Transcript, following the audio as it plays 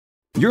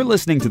You're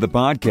listening to the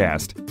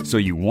podcast, So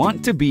You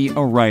Want to Be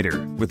a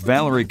Writer, with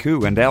Valerie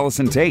Khoo and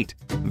Allison Tate.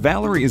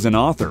 Valerie is an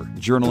author,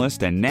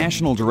 journalist, and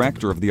national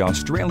director of the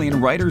Australian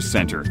Writers'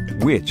 Centre,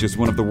 which is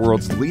one of the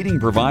world's leading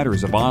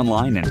providers of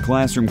online and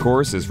classroom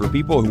courses for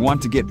people who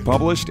want to get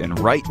published and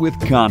write with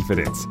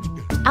confidence.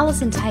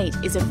 Allison Tate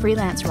is a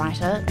freelance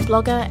writer,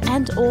 blogger,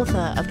 and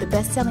author of the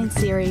best-selling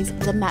series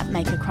The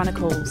Mapmaker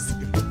Chronicles.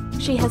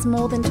 She has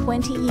more than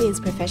 20 years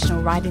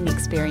professional writing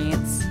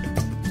experience.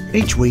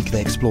 Each week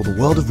they explore the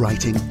world of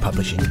writing,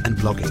 publishing and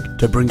blogging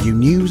to bring you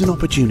news and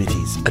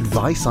opportunities,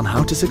 advice on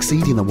how to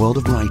succeed in the world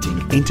of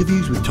writing,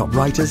 interviews with top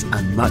writers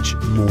and much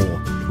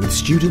more. With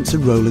students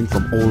enrolling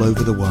from all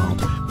over the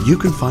world, you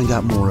can find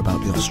out more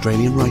about the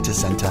Australian Writers'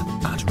 Centre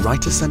at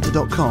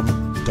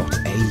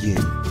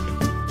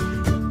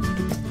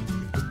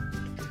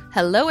writerscentre.com.au.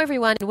 Hello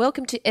everyone and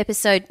welcome to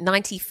episode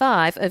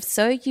 95 of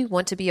So You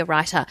Want to Be a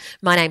Writer.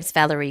 My name's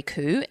Valerie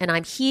Khoo and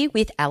I'm here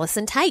with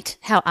Allison Tate.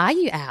 How are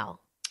you,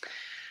 Al?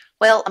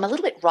 Well, I'm a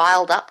little bit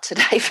riled up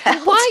today,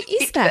 Val. Why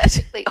is that?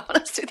 To be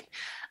honest with you.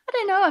 I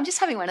don't know. I'm just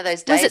having one of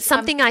those days. Was it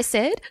something I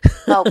said?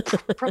 Well,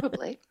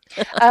 probably.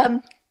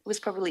 It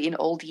was probably in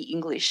oldie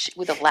English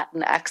with a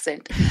Latin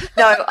accent.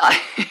 No,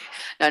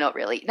 no, not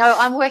really. No,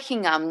 I'm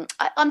working. I'm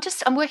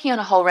working on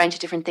a whole range of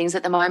different things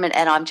at the moment,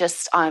 and I'm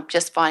just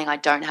finding I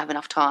don't have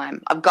enough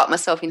time. I've got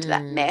myself into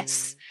that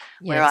mess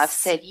where I've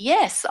said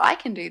yes, I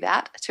can do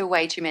that to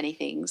way too many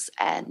things,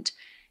 and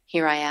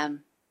here I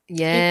am.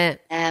 Yeah.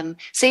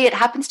 See, it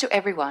happens to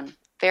everyone.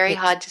 Very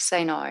hard to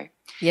say no.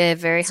 Yeah,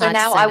 very hard to say no.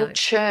 So now I will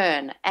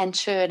churn and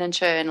churn and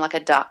churn like a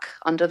duck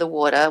under the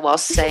water while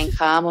staying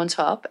calm on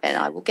top, and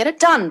I will get it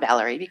done,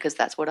 Valerie, because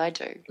that's what I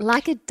do.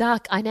 Like a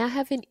duck. I now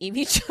have an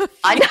image of you.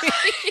 I know.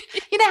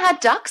 You know how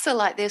ducks are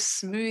like they're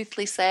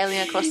smoothly sailing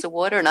across the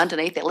water and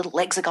underneath their little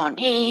legs are going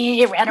round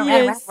and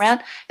round and round.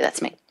 Yeah, that's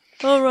me.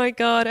 Oh, my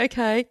God.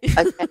 Okay.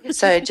 Okay.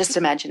 So just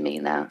imagine me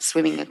now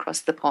swimming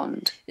across the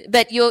pond.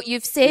 But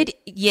you've said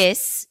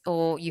yes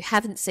or you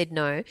haven't said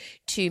no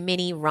to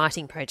many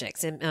writing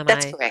projects.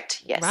 That's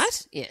correct, yes.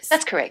 Right? Yes.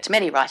 That's correct.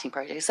 Many writing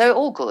projects. So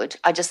all good.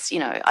 I just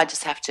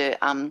have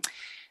to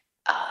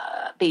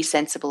be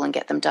sensible and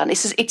get them done.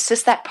 It's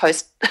just that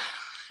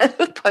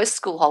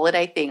post-school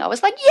holiday thing. I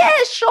was like, yeah,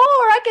 sure,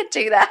 I could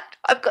do that.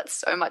 I've got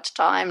so much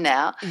time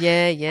now.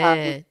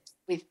 Yeah.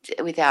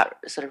 Without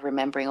sort of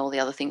remembering all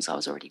the other things I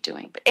was already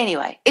doing. But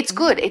anyway, it's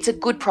good. It's a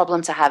good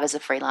problem to have as a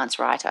freelance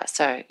writer.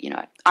 So,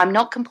 I'm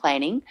not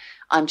complaining.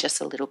 I'm just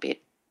a little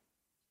bit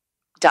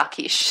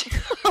duckish.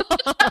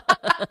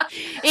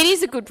 It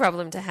is a good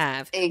problem to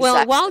have. Exactly.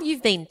 Well, while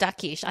you've been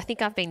duckish, I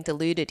think I've been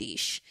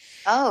deluded-ish.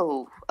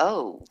 Oh.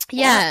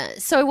 Yeah.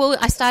 So,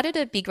 I started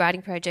a big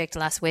writing project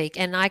last week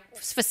and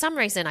for some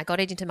reason, I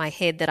got it into my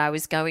head that I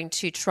was going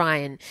to try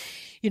and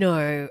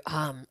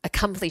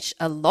accomplish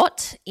a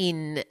lot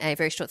in a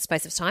very short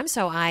space of time.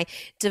 So I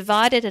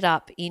divided it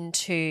up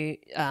into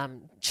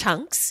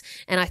chunks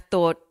and I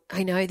thought,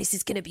 I know this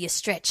is going to be a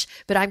stretch,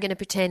 but I'm going to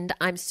pretend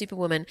I'm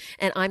Superwoman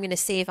and I'm going to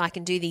see if I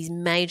can do these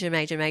major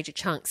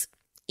chunks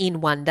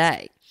in one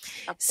day.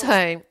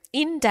 So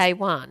in day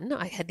one,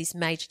 I had this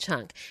major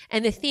chunk.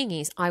 And the thing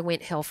is, I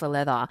went hell for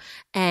leather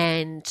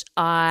and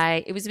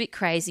it was a bit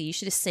crazy. You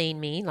should have seen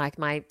me. Like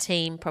my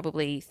team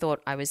probably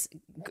thought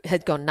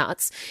had gone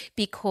nuts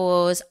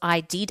because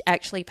I did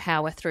actually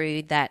power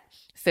through that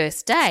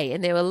first day.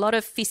 And there were a lot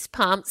of fist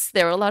pumps.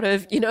 There were a lot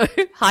of,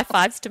 high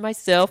fives to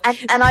myself.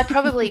 And I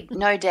probably,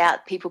 no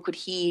doubt, people could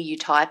hear you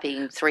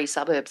typing 3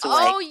 suburbs away.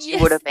 Oh, yes. You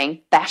would have been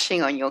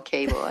bashing on your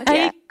keyboard.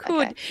 They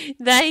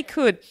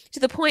could. To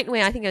the point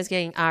where I think I was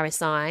getting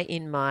RSI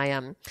in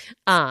my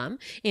arm,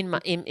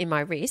 in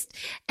my wrist.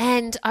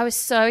 And I was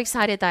so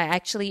excited that I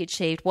actually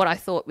achieved what I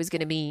thought was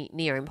going to be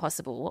near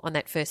impossible on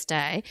that first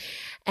day.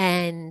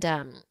 And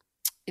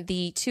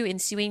the 2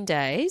 ensuing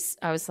days,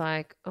 I was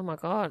like, oh, my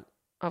God,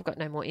 I've got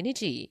no more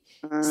energy.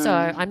 So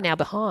I'm now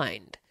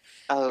behind.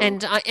 Oh.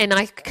 And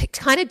I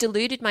kind of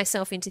deluded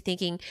myself into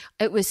thinking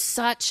it was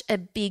such a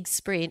big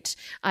sprint.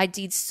 I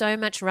did so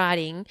much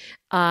writing.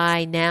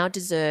 I now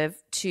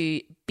deserve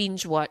to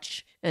binge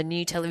watch a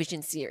new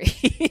television series.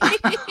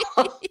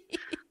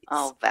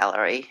 Oh,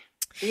 Valerie.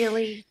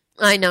 Really?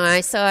 I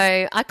know.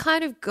 So I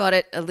kind of got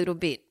it a little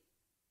bit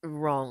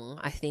wrong,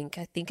 I think.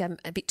 I think I'm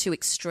a bit too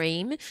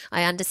extreme.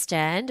 I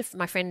understand.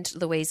 My friend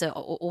Louisa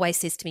always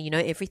says to me,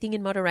 everything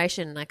in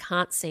moderation, and I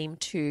can't seem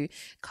to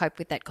cope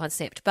with that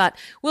concept. But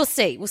we'll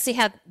see. We'll see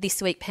how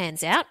this week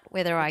pans out,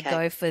 whether I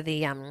go for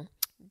the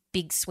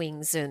big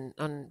swings and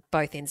on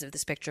both ends of the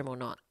spectrum or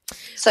not.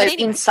 So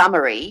in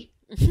summary,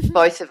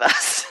 both of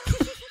us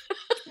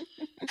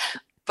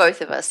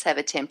have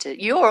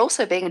attempted. You're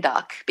also being a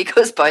duck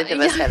because both of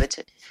us have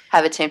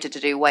attempted to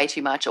do way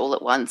too much all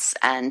at once.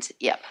 And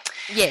yes,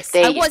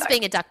 I was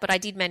being a duck, but I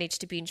did manage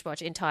to binge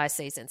watch entire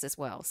seasons as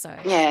well. So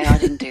yeah, I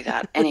didn't do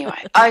that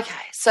anyway.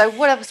 Okay, so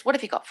what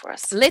have you got for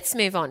us? Let's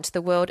move on to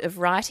the world of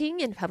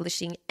writing and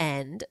publishing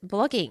and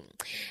blogging.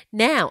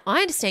 Now, I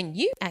understand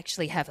you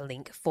actually have a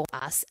link for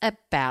us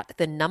about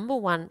the number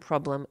one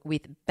problem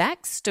with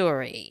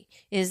backstory.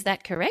 Is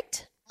that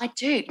correct? I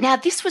do. Now,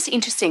 this was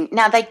interesting.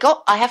 Now,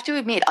 I have to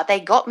admit, they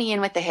got me in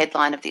with the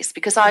headline of this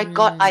because I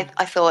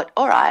thought,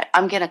 all right,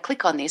 I'm going to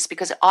click on this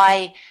because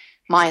my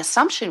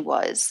assumption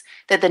was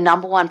that the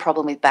number one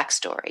problem with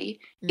backstory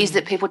is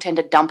that people tend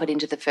to dump it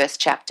into the first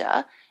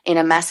chapter in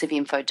a massive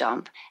info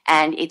dump,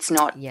 and it's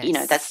not,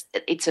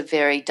 it's a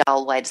very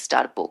dull way to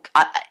start a book.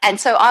 And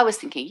so I was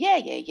thinking,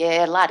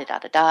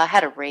 la-da-da-da-da,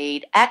 had a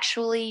read.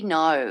 Actually,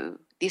 no,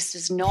 this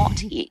is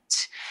not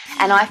it.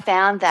 And I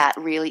found that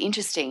really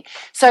interesting.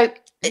 So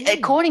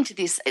according to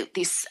this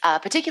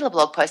particular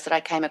blog post that I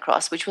came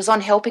across, which was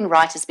on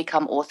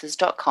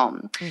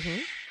helpingwritersbecomeauthors.com,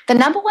 the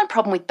number one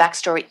problem with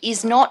backstory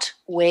is not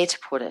where to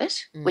put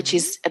it, which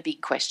is a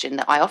big question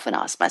that I often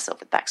ask myself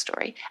with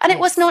backstory. And it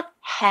was not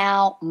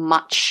how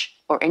much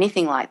or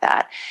anything like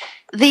that.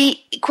 The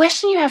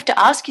question you have to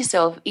ask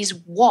yourself is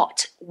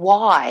what?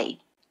 Why?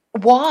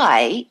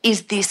 Why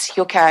is this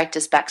your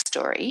character's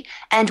backstory?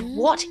 And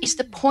what is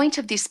the point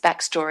of this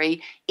backstory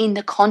in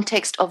the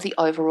context of the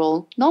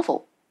overall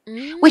novel?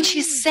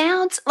 Which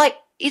sounds like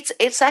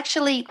it's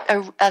actually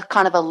a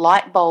kind of a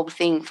light bulb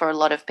thing for a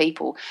lot of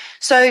people.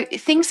 So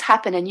things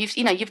happen, and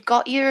you've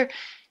got your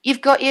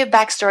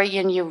backstory,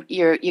 and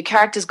your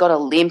character's got a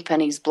limp,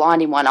 and he's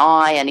blind in one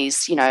eye, and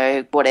he's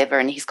whatever,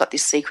 and he's got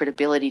this secret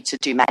ability to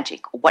do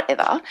magic or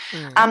whatever.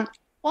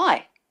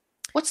 Why?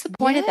 What's the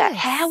point of that?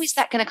 How is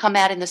that going to come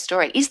out in the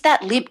story? Is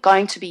that limp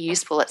going to be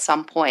useful at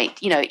some point?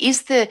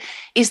 Is the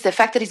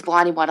fact that he's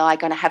blind in one eye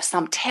going to have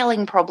some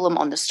telling problem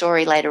on the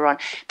story later on?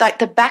 Like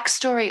the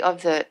backstory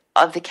of the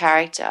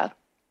character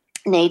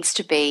needs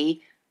to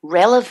be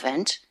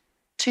relevant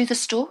to the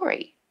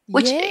story.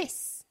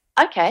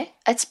 Okay,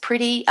 it's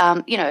pretty.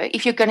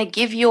 If you're going to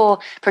give your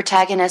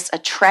protagonist a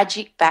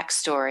tragic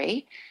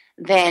backstory,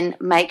 then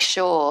make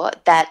sure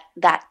that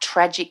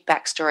tragic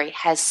backstory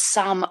has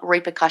some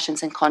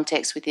repercussions and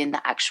context within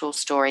the actual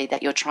story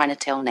that you're trying to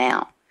tell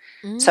now.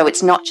 So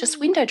it's not just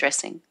window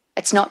dressing.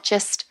 It's not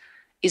just,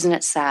 isn't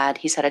it sad,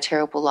 he's had a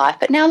terrible life,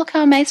 but now look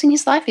how amazing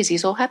his life is,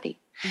 he's all happy.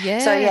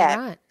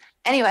 Right.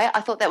 Anyway, I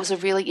thought that was a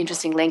really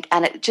interesting link,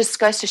 and it just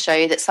goes to show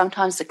you that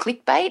sometimes the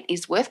clickbait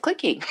is worth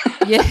clicking.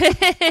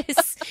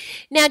 Yes.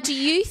 Now, do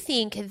you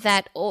think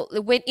that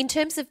in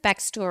terms of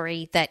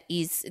backstory,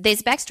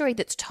 there's backstory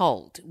that's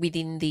told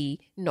within the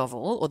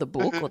novel or the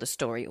book or the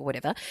story or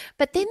whatever,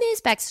 but then there's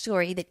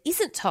backstory that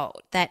isn't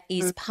told, that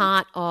is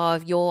part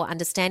of your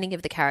understanding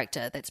of the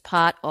character, that's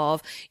part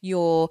of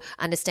your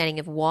understanding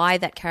of why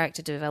that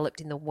character developed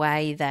in the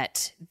way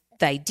that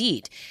they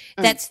did.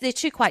 They're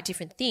two quite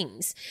different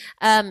things.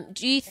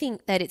 Do you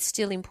think that it's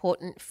still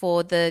important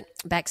for the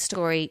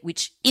backstory,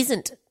 which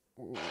isn't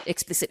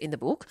explicit in the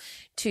book,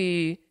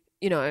 to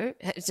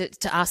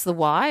ask the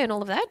why and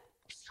all of that?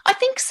 I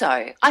think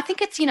so. I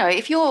think it's,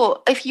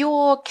 if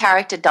your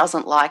character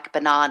doesn't like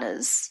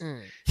bananas,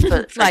 for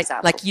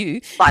example, like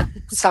you, like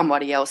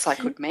somebody else I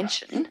could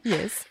mention,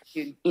 yes,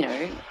 who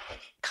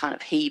kind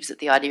of heaves at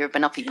the idea of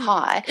banoffee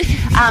pie.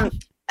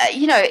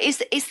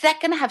 Is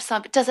that going to have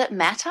some? Does it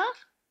matter?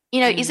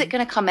 Is it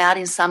going to come out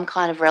in some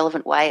kind of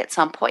relevant way at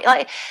some point?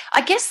 Like,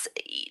 I guess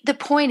the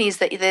point is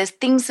that there's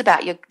things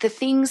about your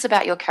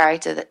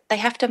character that they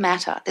have to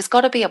matter. There's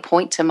got to be a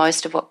point to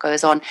most of what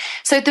goes on.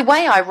 So the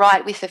way I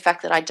write, with the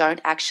fact that I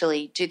don't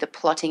actually do the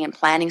plotting and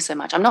planning so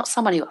much, I'm not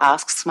someone who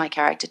asks my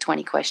character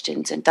 20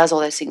 questions and does all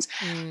those things,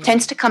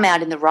 tends to come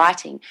out in the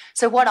writing.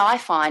 So what I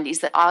find is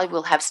that I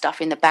will have stuff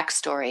in the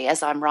backstory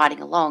as I'm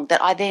writing along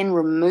that I then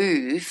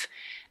remove,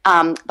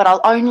 but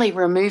I'll only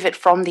remove it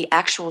from the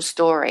actual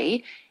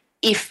story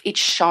if it's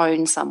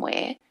shown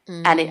somewhere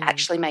and it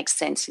actually makes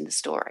sense in the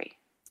story.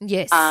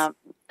 Yes.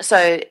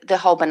 So the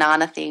whole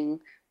banana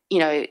thing,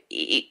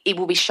 it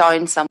will be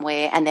shown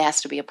somewhere and there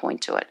has to be a point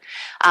to it.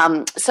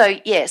 So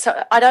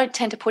I don't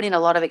tend to put in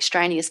a lot of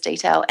extraneous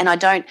detail, and I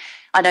don't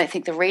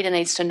think the reader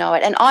needs to know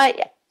it. And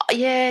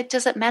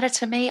does it matter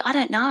to me? I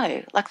don't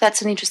know. Like,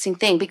 that's an interesting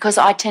thing, because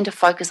I tend to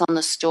focus on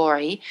the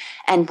story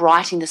and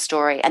writing the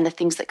story and the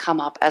things that come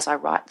up as I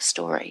write the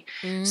story.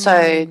 So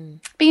it'd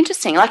be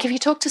interesting. Like, if you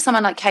talk to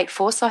someone like Kate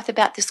Forsyth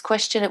about this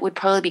question, it would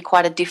probably be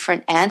quite a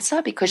different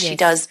answer, because she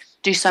does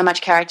do so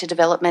much character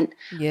development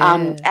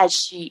as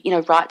she,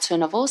 writes her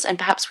novels. And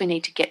perhaps we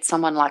need to get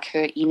someone like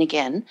her in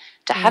again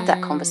to have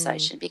that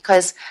conversation,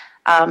 because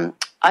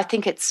I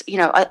think it's,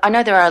 I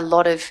know there are a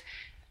lot of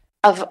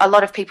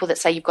people that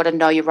say you've got to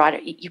know your writer,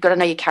 you've got to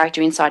know your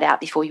character inside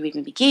out before you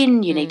even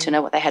begin. You need to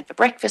know what they had for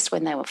breakfast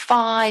when they were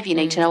 5. You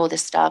need to know all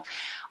this stuff.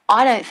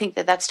 I don't think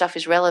that stuff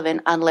is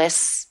relevant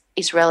unless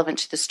it's relevant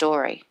to the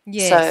story.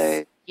 Yes.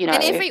 So,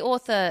 and every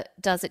author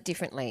does it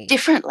differently.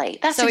 That's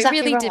so exactly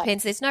it really right.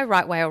 depends. There's no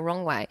right way or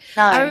wrong way.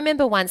 No. I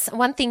remember once,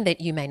 one thing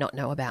that you may not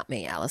know about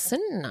me, Alison,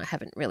 and I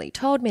haven't really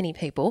told many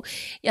people,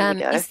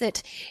 is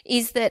that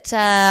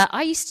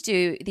I used to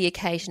do the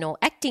occasional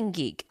acting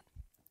gig.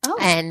 Oh.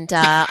 And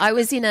I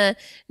was in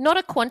not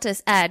a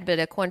Qantas ad, but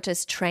a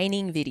Qantas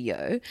training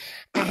video.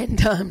 And,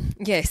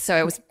 so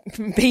it was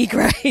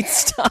B-grade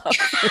stuff.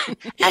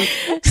 And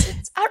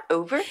exits are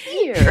over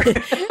here.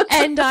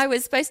 And I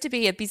was supposed to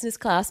be a business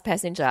class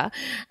passenger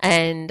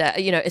and,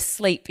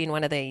 asleep in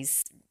one of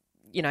these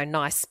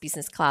nice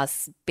business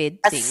class bed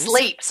things.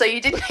 Asleep, so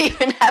you didn't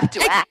even have to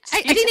act.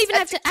 I didn't even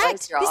have to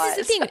act. This is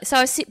the thing. So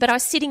I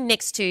was sitting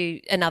next to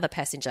another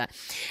passenger,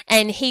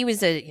 and he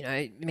was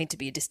meant to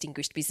be a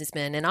distinguished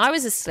businessman, and I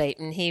was asleep,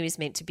 and he was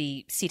meant to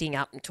be sitting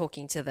up and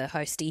talking to the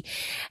hostie,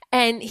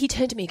 and he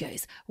turned to me and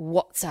goes,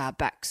 "What's our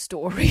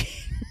backstory?"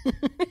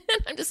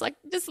 I'm just like,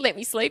 just let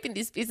me sleep in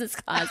this business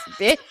class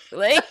bed,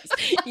 please.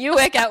 You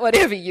work out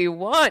whatever you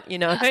want,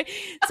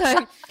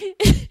 So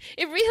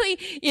it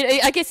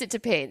really, I guess it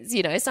depends.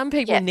 Some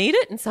people need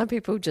it and some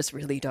people just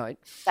really don't.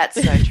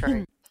 That's so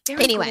true.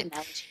 Anyway,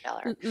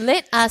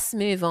 let us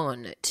move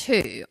on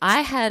to,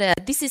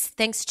 this is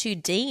thanks to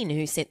Dean,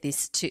 who sent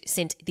this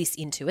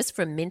in to us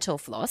from Mental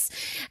Floss,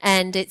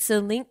 and it's a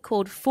link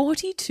called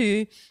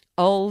 42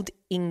 Old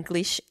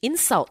English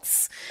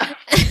Insults.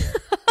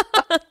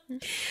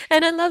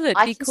 And I love it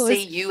because I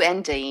can see you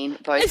and Dean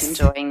both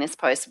enjoying this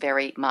post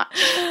very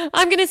much.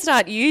 I'm going to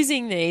start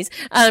using these.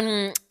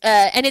 And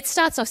it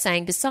starts off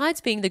saying,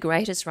 besides being the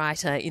greatest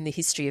writer in the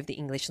history of the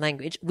English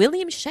language,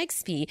 William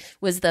Shakespeare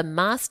was the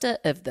master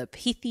of the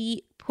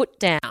pithy put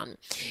down.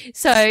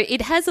 So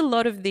it has a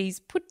lot of these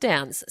put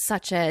downs,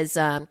 such as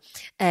a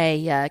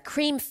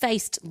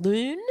cream-faced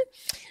loon,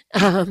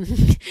 a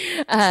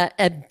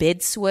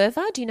bed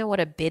swerver. Do you know what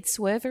a bed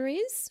swerver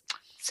is?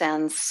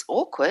 Sounds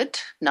awkward.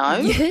 No.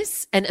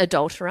 Yes, an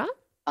adulterer.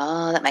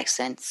 Oh, that makes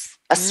sense.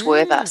 A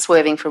swerver,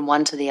 swerving from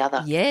one to the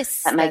other.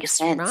 Yes, that makes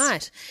sense.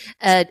 Right.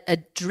 A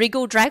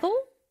driggle-draggle.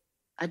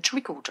 A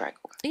driggle-draggle.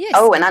 Yes.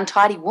 Oh, an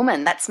untidy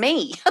woman. That's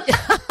me.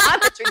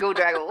 I'm a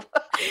driggle-draggle.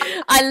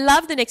 I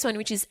love the next one,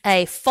 which is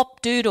a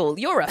fop-doodle.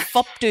 You're a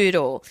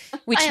fop-doodle,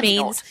 which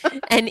means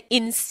an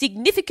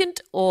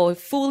insignificant or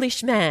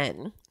foolish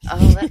man.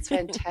 Oh, that's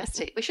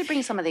fantastic. We should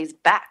bring some of these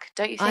back,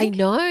 don't you think? I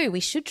know. We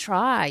should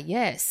try,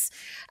 yes.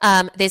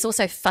 There's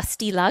also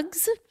fusty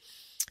lugs,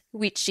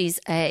 which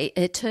is a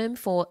term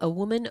for a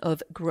woman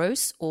of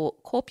gross or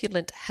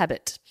corpulent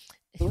habit.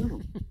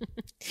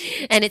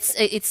 And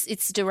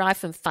it's derived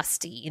from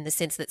fusty in the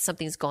sense that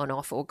something's gone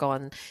off or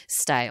gone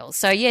stale.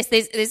 So yes,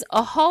 there's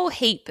a whole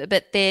heap,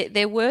 but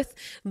they're worth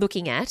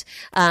looking at.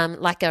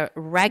 Like a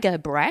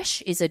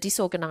ragga-brash is a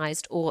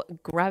disorganized or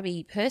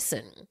grubby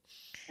person.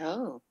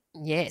 Oh.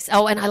 Yes.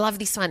 Oh, and I love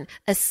this one.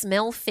 A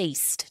smell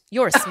feast.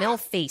 You're a smell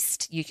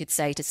feast, you could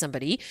say to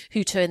somebody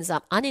who turns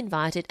up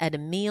uninvited at a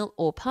meal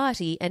or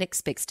party and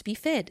expects to be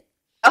fed.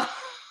 Oh,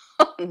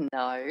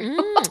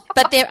 no.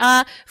 But there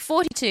are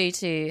 42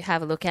 to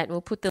have a look at, and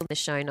we'll put them in the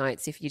show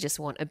notes if you just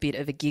want a bit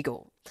of a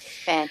giggle.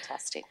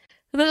 Fantastic.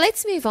 Well,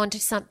 let's move on to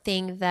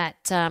something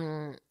that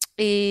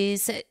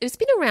it's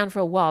been around for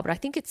a while, but I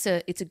think it's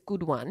a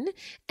good one,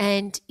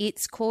 and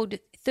it's called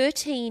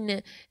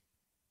 13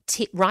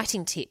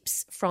 writing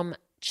tips from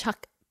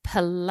Chuck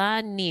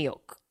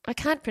Palahniuk. I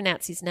can't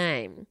pronounce his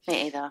name.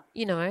 Me either.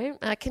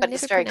 I can but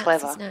never very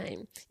pronounce clever. his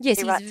name.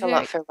 Yes, he writes a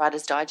lot for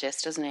Writer's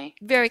Digest, doesn't he?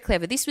 Very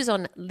clever. This was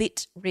on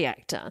Lit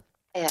Reactor.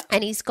 Yeah.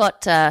 And he's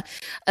got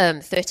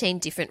 13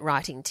 different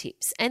writing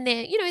tips, and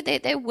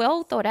they're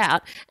well thought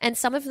out, and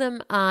some of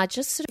them are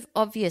just sort of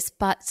obvious,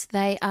 but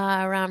they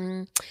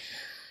are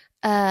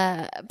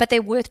but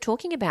they're worth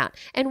talking about.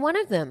 And one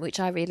of them, which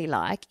I really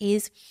like,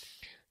 is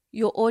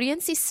your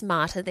audience is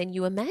smarter than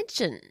you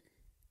imagine.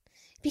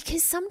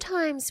 Because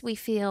sometimes we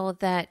feel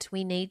that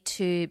we need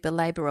to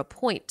belabor a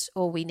point,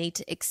 or we need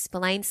to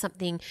explain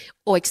something,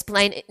 or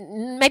explain it,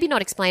 maybe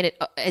not explain it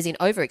as in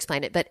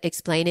over-explain it, but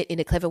explain it in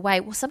a clever way.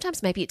 Well,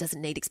 sometimes maybe it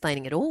doesn't need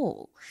explaining at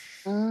all,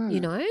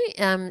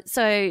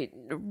 So,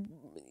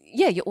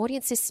 yeah, your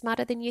audience is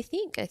smarter than you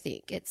think, I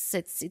think. It's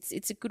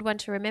a good one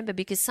to remember,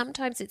 because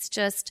sometimes it's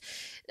just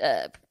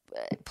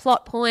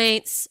plot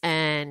points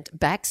and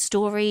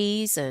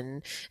backstories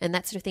and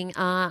that sort of thing.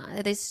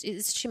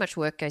 It's too much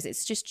work goes.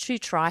 It's just too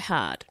try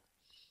hard.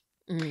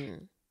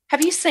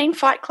 Have you seen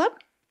Fight Club?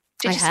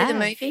 Did you see the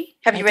movie?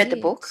 Have you read the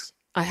book?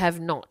 I have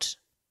not.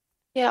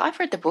 Yeah, I've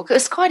read the book.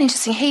 It's quite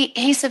interesting.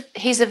 He's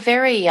a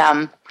very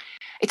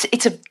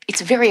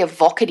it's very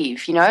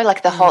evocative,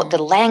 like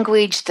the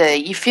language,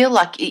 you feel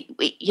like,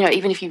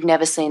 even if you've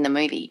never seen the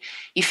movie,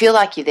 you feel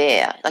like you're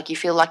there, like you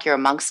feel like you're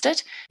amongst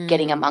it,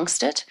 getting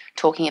amongst it,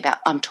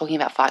 I'm talking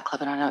about Fight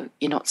Club, and I know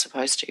you're not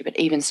supposed to, but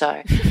even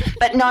so.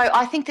 But no,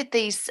 I think that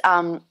these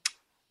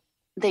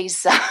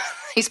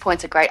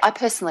points are great. I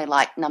personally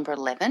like number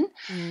 11,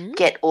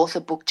 get author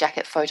book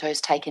jacket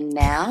photos taken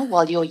now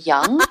while you're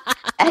young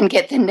and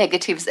get the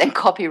negatives and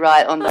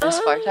copyright on those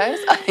photos.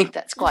 I think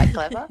that's quite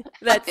clever.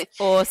 That's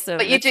awesome.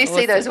 But you do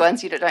see those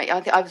ones, don't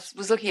you? I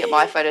was looking at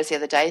my photos the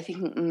other day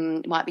thinking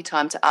it might be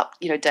time to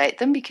date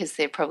them, because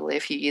they're probably a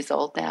few years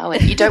old now,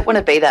 and you don't want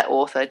to be that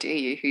author, do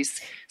you, who's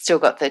still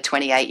got the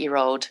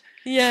 28-year-old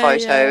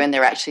photo and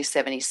they're actually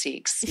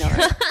 76. No.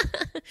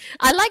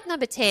 I like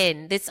number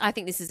 10. I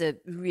think this is a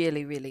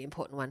really, really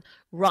important one.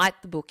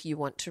 Write the book you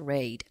want to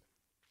read.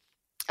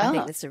 I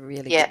think that's a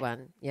really good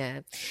one.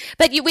 Yeah.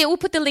 But we'll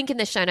put the link in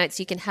the show notes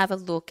so you can have a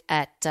look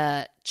at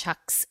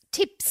Chuck's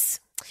tips.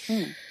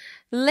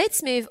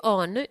 Let's move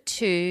on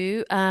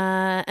to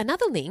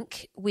another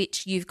link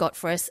which you've got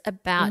for us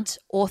about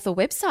author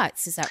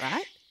websites. Is that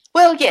right?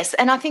 Well, yes,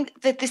 and I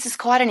think that this is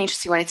quite an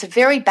interesting one. It's a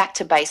very back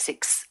to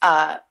basics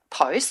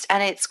post,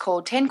 and it's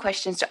called 10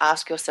 Questions to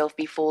Ask Yourself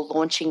Before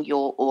Launching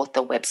Your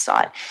Author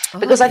Website.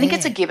 Because I think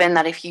it's a given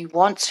that if you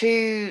want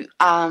to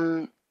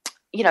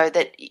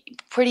that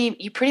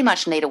you pretty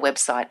much need a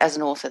website as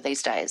an author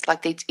these days.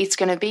 Like it's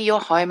going to be your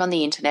home on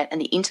the internet,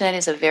 and the internet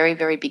is a very,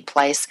 very big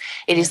place.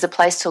 It is the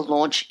place to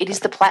launch. It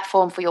is the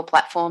platform for your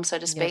platform, so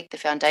to speak, the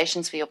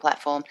foundations for your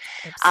platform.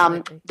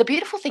 The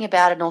beautiful thing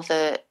about an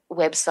author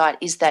website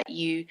is that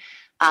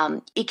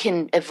it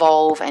can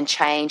evolve and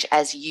change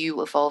as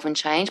you evolve and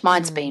change.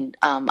 Mine's been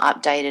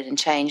updated and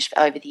changed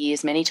over the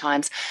years many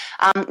times.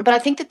 But I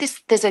think that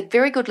there's a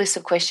very good list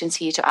of questions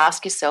here to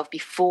ask yourself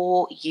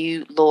before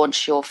you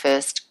launch your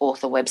first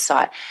author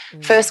website.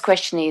 First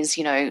question is,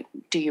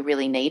 do you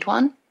really need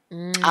one?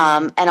 And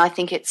I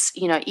think it's,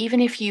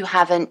 even if you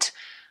haven't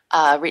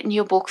written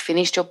your book,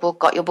 finished your book,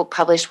 got your book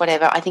published,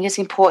 whatever, I think it's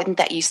important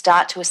that you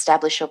start to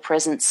establish your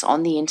presence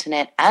on the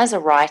internet as a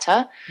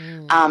writer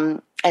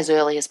as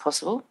early as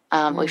possible.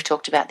 We've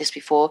talked about this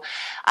before.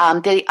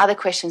 The other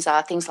questions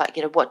are things like,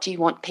 what do you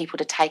want people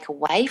to take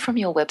away from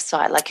your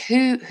website? Like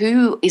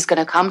who is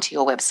going to come to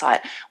your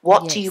website?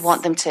 What do you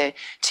want them to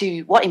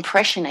what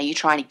impression are you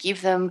trying to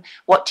give them?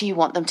 What do you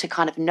want them to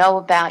kind of know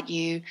about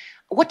you?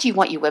 What do you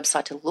want your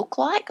website to look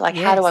like? Like,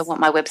 how do I want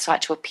my website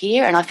to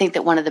appear? And I think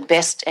that one of the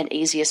best and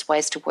easiest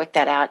ways to work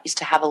that out is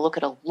to have a look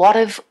at a lot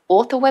of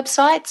author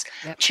websites,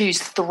 choose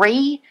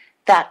 3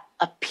 that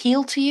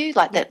appeal to you,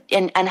 like that,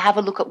 and have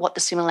a look at what the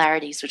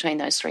similarities between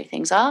those 3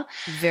 things are.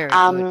 Very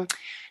good.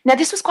 Now,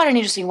 this was quite an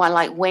interesting one,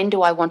 like when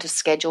do I want to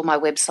schedule my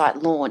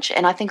website launch?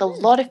 And I think a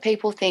lot of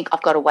people think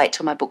I've got to wait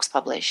till my book's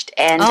published,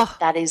 and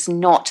that is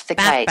not the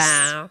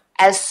case.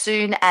 As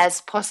soon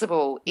as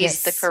possible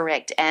is the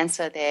correct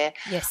answer there.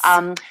 Yes.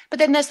 But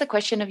then there's the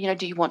question of,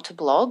 do you want to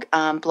blog?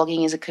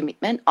 Blogging is a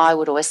commitment. I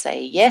would always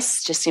say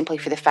yes, just simply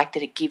for the fact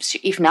that it gives you,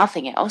 if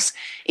nothing else,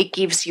 it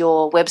gives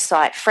your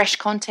website fresh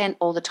content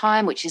all the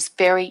time, which is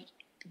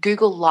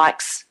Google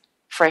likes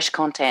fresh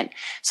content.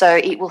 So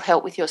it will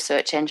help with your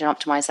search engine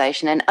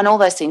optimization and all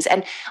those things.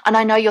 And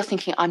I know you're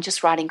thinking, I'm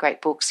just writing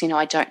great books,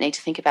 I don't need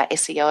to think about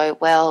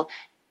SEO. Well,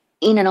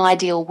 in an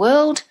ideal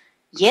world,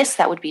 yes,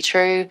 that would be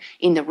true.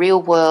 In the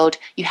real world,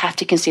 you have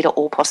to consider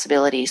all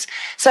possibilities.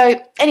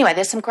 So anyway,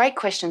 there's some great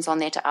questions on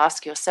there to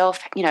ask yourself,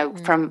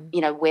 from,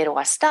 where do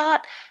I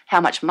start? How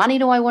much money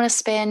do I want to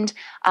spend?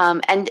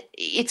 And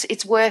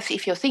it's worth,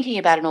 if you're thinking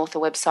about an author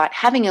website,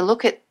 having a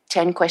look at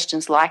 10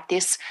 questions like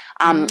this.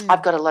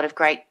 I've got a lot of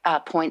great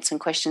points and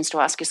questions to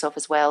ask yourself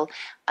as well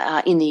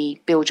in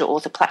the Build Your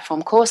Author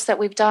Platform course that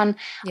we've done.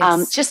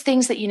 Just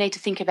things that you need to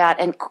think about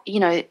and,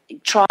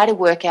 try to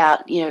work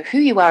out, who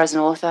you are as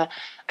an author,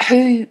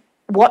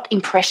 what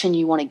impression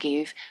you want to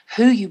give,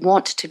 who you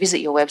want to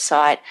visit your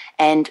website,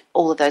 and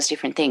all of those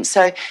different things.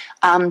 So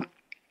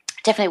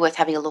definitely worth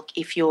having a look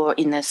if you're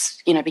in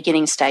this,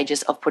 beginning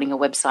stages of putting a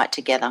website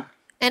together.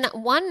 And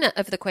one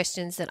of the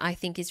questions that I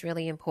think is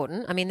really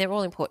important, I mean, they're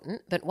all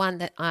important, but one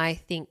that I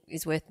think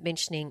is worth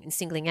mentioning and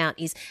singling out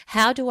is,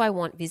 how do I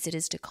want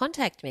visitors to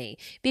contact me?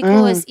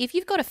 Because if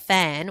you've got a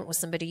fan or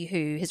somebody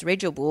who has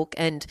read your book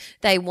and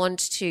they want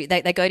to,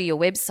 they go to your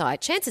website,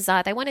 chances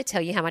are they want to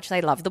tell you how much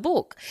they love the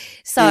book.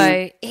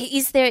 So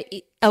is there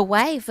a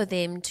way for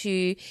them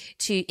to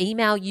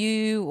email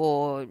you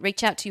or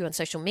reach out to you on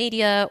social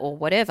media or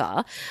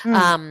whatever,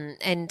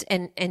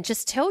 and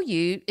just tell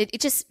you,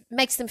 it just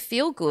makes them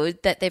feel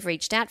good that they've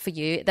reached out for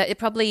you, that it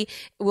probably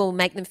will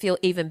make them feel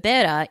even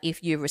better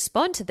if you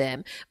respond to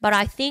them. But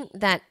I think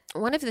that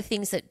one of the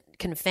things that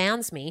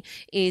confounds me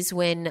is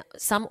when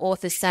some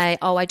authors say,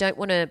 oh, I don't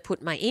want to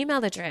put my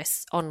email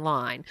address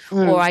online,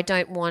 or I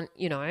don't want,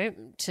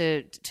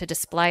 to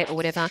display it or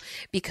whatever,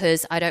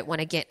 because I don't want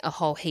to get a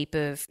whole heap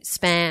of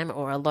spam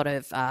or a lot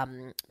of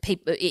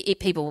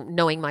people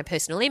knowing my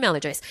personal email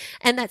address.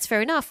 And that's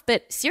fair enough.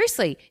 But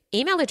seriously,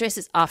 email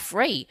addresses are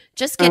free.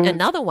 Just get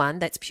another one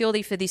that's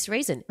purely for this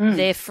reason.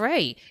 They're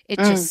free. It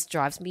just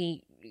drives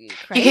me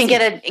crazy. You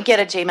can get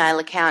a Gmail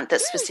account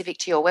that's specific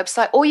to your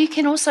website, or you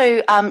can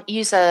also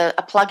use a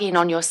plugin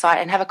on your site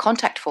and have a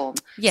contact form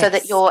so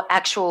that your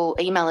actual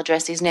email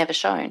address is never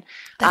shown.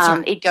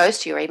 Right. It goes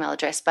to your email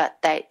address, but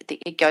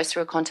it goes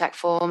through a contact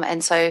form,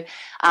 and so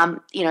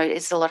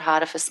it's a lot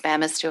harder for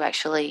spammers to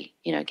actually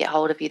get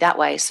hold of you that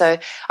way. So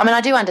I mean,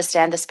 I do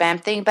understand the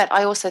spam thing, but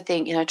I also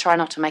think try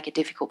not to make it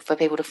difficult for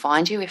people to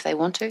find you if they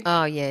want to.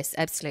 Oh yes,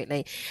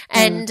 absolutely.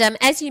 And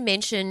as you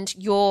mentioned,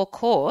 your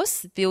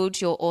course,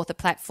 Build Your Author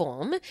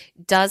Platform,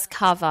 does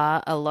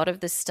cover a lot of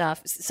the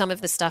stuff, some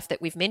of the stuff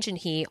that we've mentioned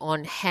here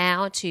on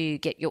how to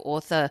get your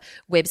author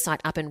website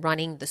up and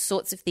running, the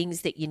sorts of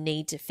things that you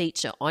need to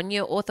feature on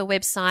your author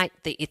website,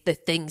 the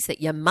things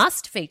that you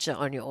must feature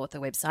on your author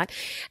website.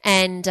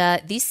 And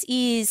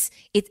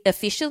it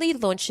officially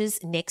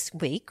launches next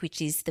week,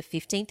 which is the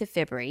 15th of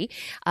February.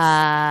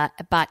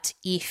 But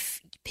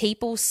if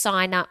people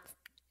sign up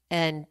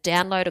and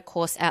download a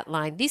course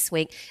outline this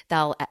week,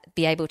 they'll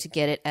be able to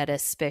get it at a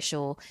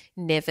special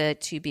never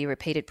to be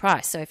repeated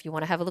price. So if you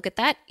want to have a look at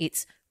that,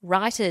 it's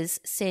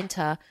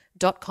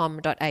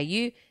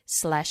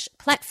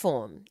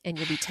writerscentre.com.au/platform, and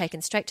you'll be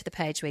taken straight to the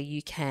page where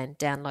you can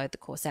download the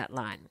course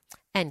outline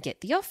and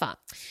get the offer.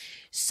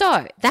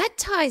 So that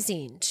ties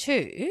in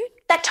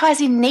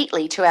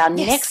neatly to our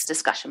next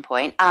discussion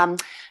point,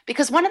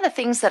 because one of the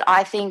things that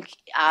I think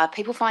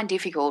people find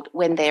difficult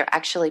when they're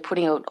actually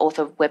putting an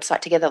author website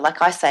together,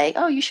 like I say,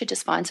 oh, you should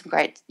just find some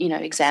great,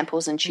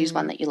 examples and choose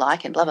one that you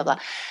like and blah, blah, blah.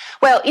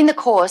 Well, in the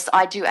course,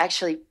 I do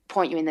actually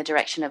point you in the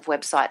direction of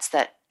websites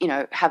that,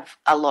 have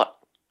a lot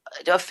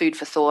of food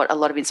for thought, a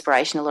lot of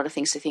inspiration, a lot of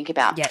things to think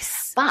about.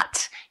 Yes.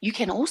 But you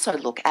can also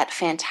look at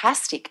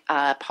fantastic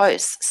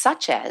posts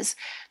such as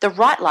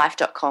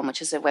thewritelife.com,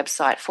 which is a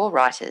website for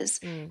writers,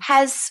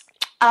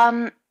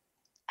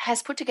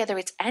 has put together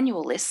its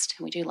annual list,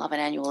 and we do love an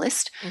annual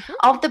list,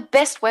 of the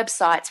best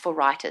websites for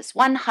writers,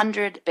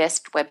 100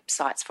 best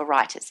websites for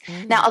writers.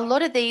 Now, a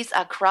lot of these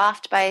are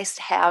craft-based,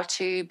 how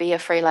to be a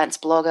freelance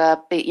blogger,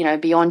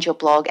 beyond your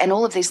blog, and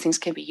all of these things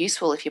can be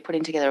useful if you're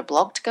putting together a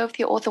blog to go with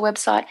your author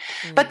website.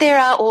 But there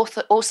are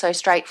also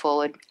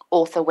straightforward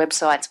author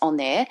websites on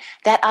there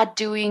that are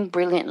doing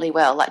brilliantly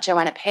well. Like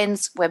Joanna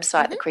Penn's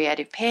website, The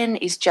Creative Pen,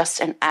 is just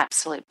an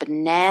absolute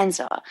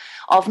bonanza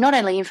of not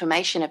only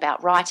information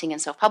about writing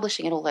and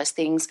self-publishing and all those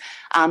things,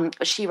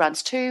 but she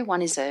runs two.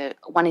 One is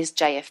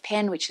JF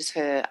Pen, which is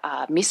her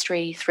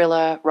mystery,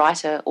 thriller,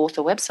 writer,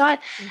 author website,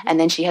 and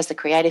then she has The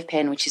Creative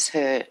Pen, which is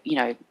her,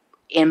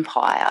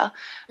 empire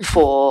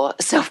for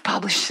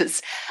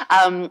self-publishers,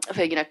 for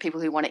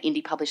people who want to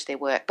indie publish their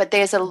work. But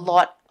there's a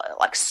lot,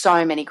 like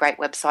so many great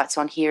websites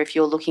on here if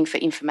you're looking for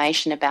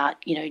information about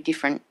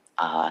different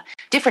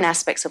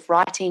aspects of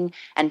writing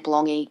and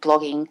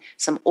blogging,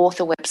 some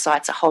author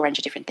websites, a whole range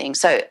of different things.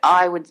 So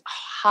I would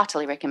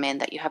heartily recommend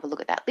that you have a look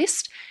at that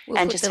list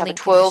and just have a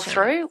twirl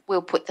through.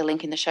 We'll put the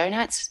link in the show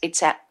notes.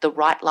 It's at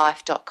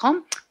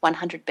thewritelife.com,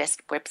 100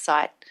 best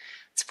website.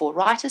 It's for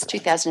writers,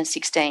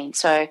 2016.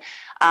 So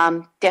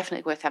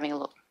definitely worth having a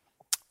look.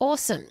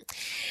 Awesome.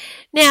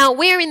 Now,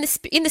 we're in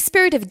the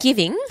spirit of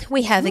giving.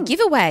 We have a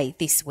giveaway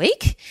this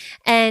week,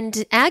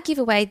 and our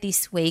giveaway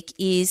this week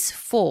is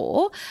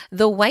for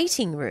The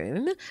Waiting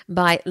Room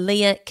by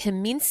Leah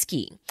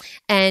Kaminsky,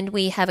 and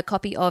we have a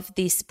copy of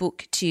this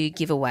book to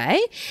give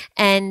away.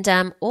 And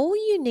all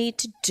you need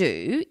to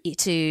do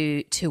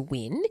to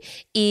win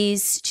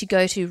is to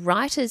go to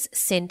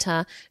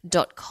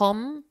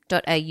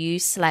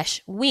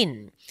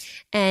writerscentre.com.au/win,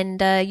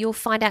 and you'll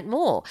find out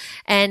more.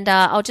 And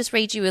I'll just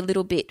read you a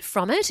little bit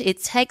from it.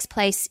 It takes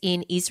place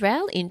in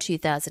Israel in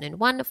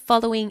 2001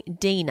 following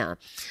Dina,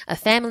 a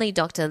family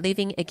doctor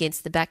living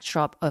against the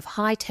backdrop of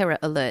high terror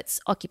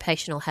alerts,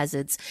 occupational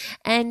hazards,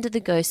 and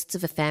the ghosts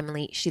of a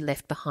family she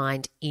left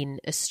behind in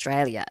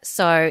Australia.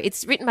 So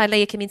it's written by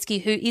Leah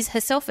Kaminsky, who is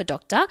herself a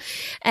doctor,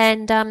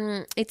 and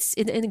it's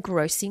an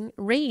engrossing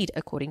read,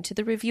 according to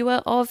the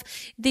reviewer of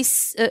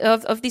this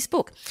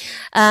book.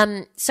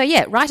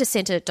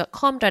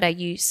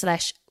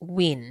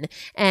 writerscentre.com.au/win.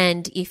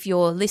 And if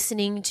you're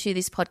listening to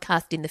this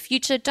podcast in the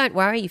future, don't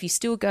worry. If you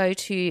still go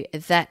to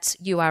that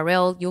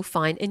URL, you'll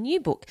find a new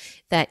book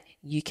that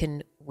you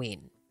can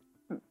win.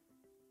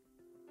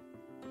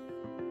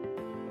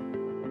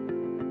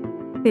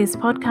 This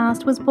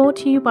podcast was brought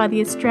to you by the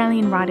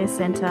Australian Writers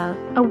Centre,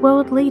 a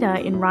world leader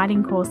in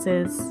writing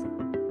courses.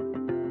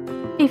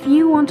 If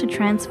you want to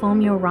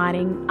transform your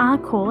writing, our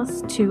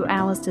course, 2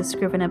 Hours to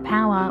Scrivener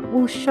Power,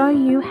 will show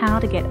you how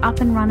to get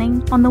up and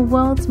running on the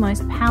world's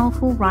most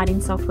powerful writing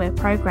software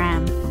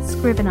program,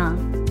 Scrivener.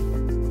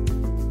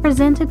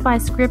 Presented by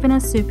Scrivener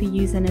super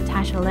user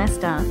Natasha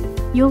Lester,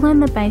 you'll learn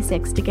the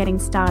basics to getting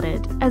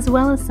started, as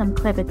well as some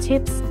clever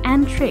tips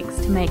and tricks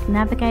to make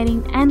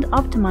navigating and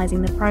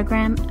optimizing the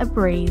program a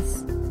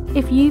breeze.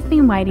 If you've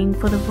been waiting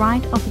for the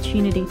right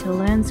opportunity to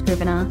learn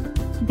Scrivener,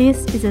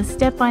 this is a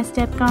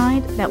step-by-step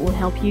guide that will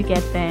help you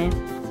get there.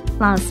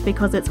 Plus,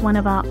 because it's one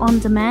of our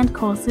on-demand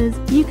courses,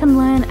 you can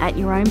learn at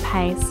your own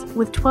pace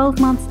with 12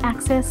 months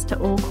access to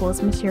all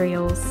course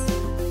materials.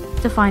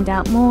 To find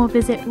out more,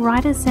 visit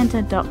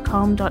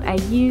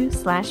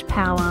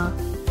writerscentre.com.au/power.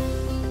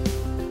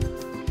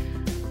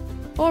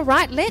 All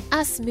right, let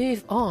us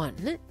move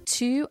on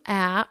to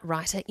our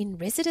writer in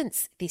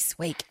residence this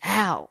week,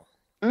 Al.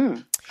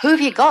 Who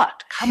have you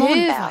got? Come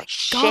on, Val.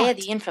 Share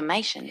the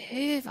information.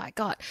 Who have I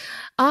got?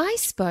 I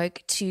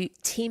spoke to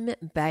Tim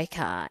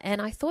Baker, and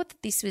I thought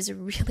that this was a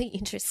really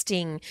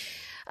interesting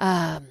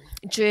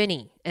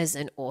journey as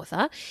an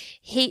author.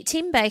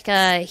 Tim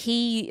Baker,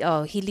 he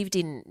lived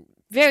in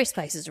various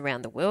places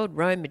around the world,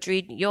 Rome,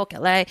 Madrid, New York,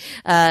 LA,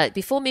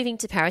 before moving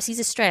to Paris. He's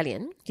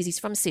Australian because he's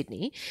from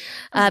Sydney.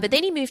 But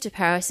then he moved to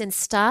Paris and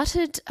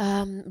started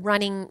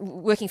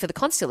working for the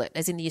consulate,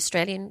 as in the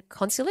Australian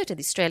consulate and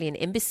the Australian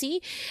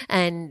embassy,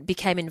 and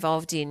became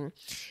involved in,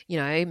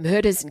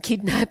 murders and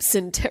kidnaps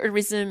and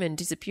terrorism and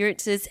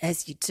disappearances,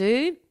 as you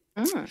do.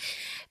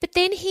 But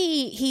then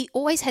he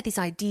always had this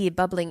idea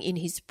bubbling in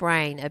his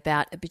brain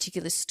about a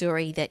particular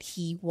story that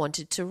he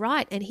wanted to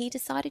write. And he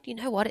decided, you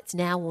know what, it's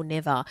now or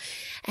never.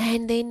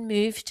 And then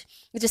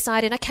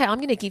decided, okay, I'm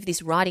going to give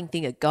this writing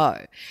thing a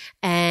go.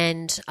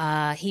 And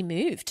he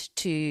moved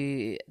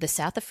to the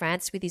south of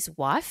France with his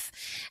wife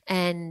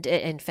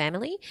and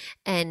family,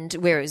 and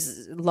where it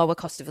was lower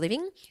cost of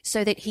living,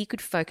 so that he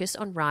could focus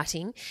on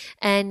writing.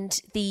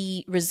 And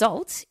the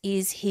result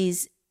is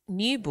his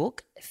new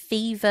book,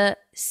 Fever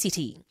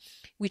City,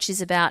 which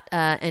is about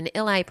an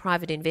LA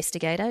private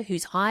investigator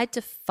who's hired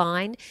to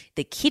find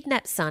the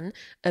kidnapped son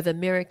of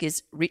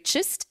America's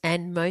richest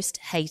and most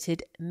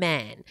hated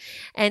man.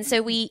 And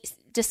so we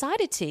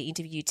decided to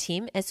interview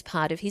Tim as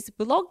part of his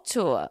blog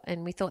tour,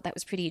 and we thought that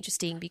was pretty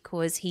interesting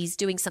because he's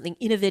doing something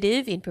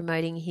innovative in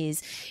promoting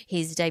his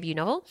debut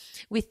novel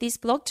with this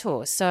blog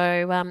tour.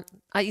 So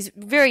it's a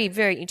very,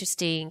 very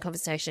interesting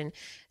conversation.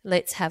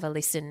 Let's have a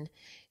listen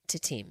to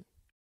Tim.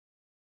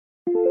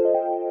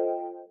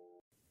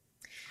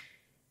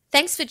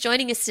 Thanks for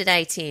joining us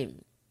today,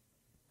 Tim.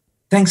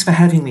 Thanks for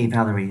having me,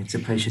 Valerie. It's a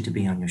pleasure to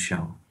be on your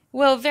show.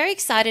 Well, very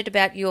excited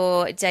about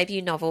your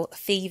debut novel,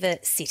 Fever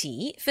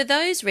City. For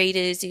those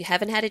readers who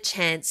haven't had a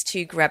chance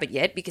to grab it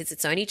yet because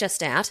it's only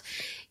just out,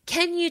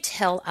 can you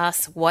tell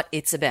us what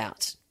it's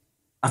about?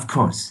 Of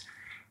course.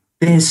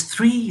 There's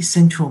 3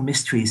 central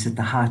mysteries at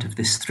the heart of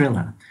this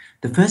thriller.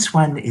 The first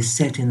one is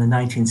set in the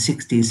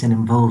 1960s and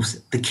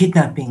involves the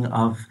kidnapping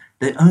of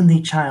the only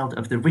child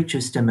of the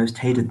richest and most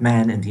hated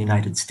man in the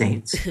United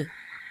States.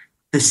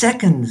 The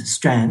second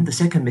strand, the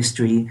second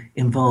mystery,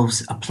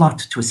 involves a plot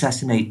to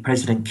assassinate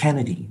President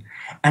Kennedy.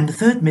 And the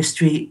third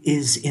mystery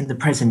is in the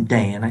present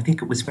day, and I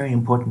think it was very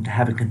important to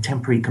have a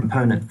contemporary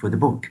component for the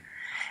book.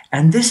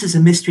 And this is a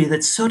mystery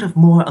that's sort of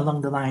more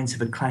along the lines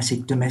of a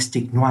classic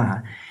domestic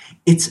noir.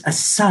 It's a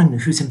son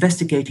who's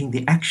investigating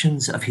the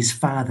actions of his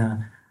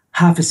father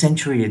half a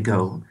century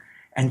ago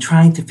and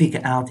trying to figure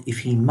out if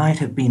he might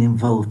have been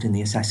involved in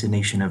the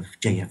assassination of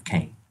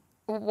JFK.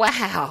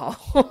 Wow.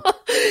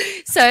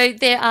 So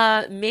there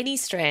are many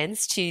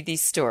strands to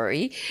this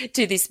story,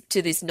 to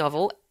this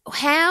novel.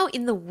 How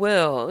in the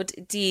world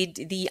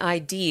did the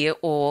idea,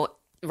 or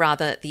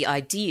rather the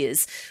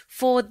ideas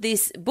for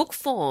this book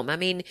form? I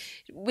mean,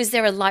 was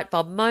there a light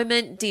bulb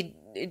moment?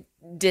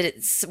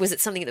 Was it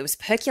something that was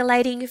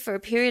percolating for a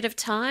period of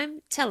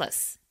time? Tell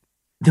us.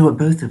 There were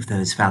both of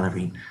those,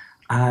 Valerie.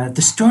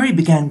 The story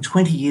began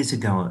 20 years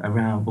ago,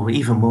 around, or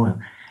even more,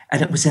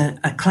 and it was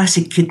a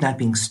classic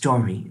kidnapping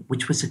story,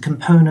 which was a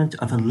component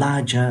of a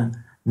larger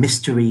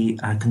mystery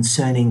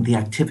concerning the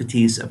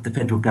activities of the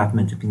federal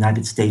government of the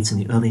United States in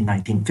the early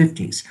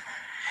 1950s.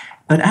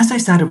 But as I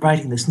started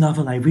writing this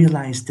novel, I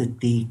realized that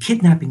the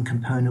kidnapping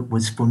component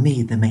was, for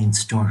me, the main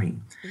story.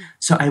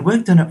 So I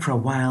worked on it for a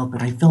while,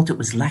 but I felt it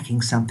was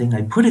lacking something.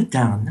 I put it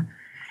down.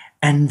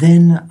 And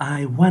then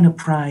I won a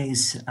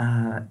prize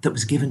that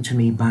was given to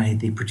me by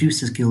the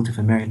Producers Guild of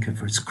America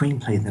for a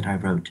screenplay that I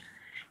wrote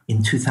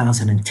in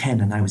 2010.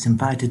 And I was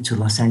invited to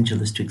Los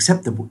Angeles to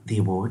accept the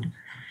award.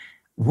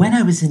 When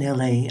I was in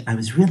LA, I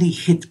was really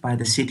hit by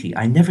the city.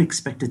 I never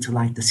expected to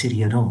like the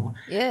city at all.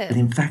 Yeah. But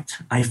in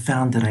fact, I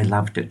found that I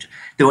loved it.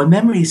 There were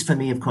memories for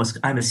me, of course.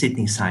 I'm a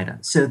Sydney-sider,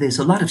 so there's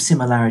a lot of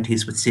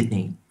similarities with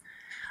Sydney.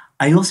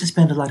 I also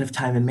spent a lot of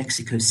time in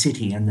Mexico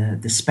City,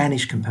 and the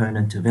Spanish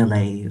component of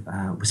LA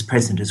was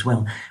present as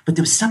well. But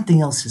there was something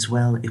else as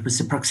well. It was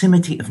the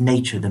proximity of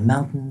nature, the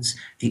mountains,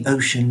 the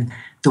ocean,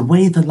 the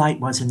way the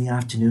light was in the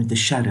afternoon, the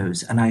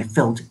shadows. And I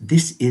felt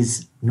this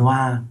is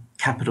noir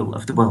capital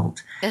of the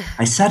world.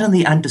 I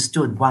suddenly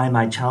understood why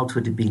my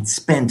childhood had been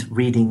spent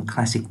reading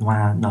classic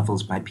noir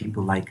novels by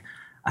people like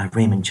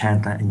Raymond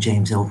Chandler and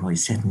James Ellroy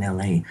set in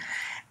LA.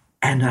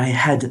 And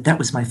that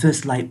was my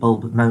first light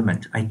bulb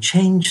moment. I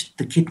changed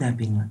the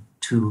kidnapping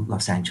to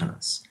Los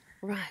Angeles.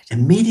 Right.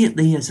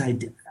 Immediately as I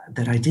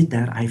did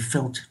that, I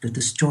felt that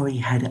the story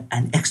had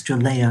an extra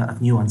layer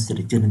of nuance that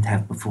it didn't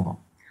have before.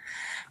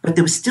 But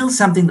there was still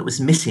something that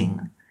was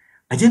missing.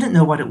 I didn't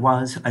know what it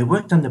was. I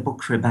worked on the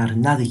book for about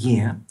another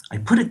year. I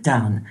put it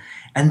down.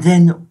 And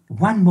then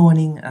one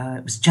morning,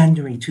 it was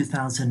January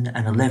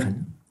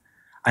 2011,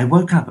 I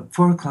woke up at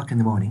 4 o'clock in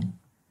the morning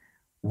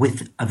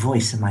with a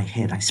voice in my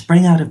head. I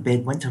sprang out of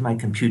bed, went to my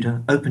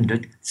computer, opened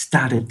it,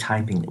 started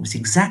typing. It was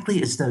exactly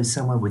as though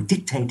someone were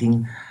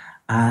dictating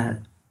a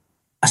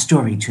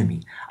story to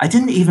me. I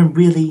didn't even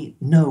really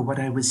know what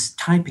I was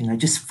typing. I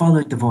just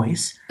followed the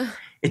voice.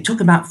 It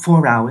took about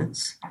 4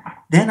 hours.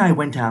 Then I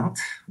went out,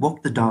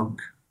 walked the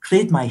dog,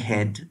 cleared my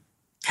head,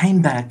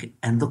 came back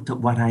and looked at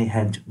what I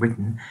had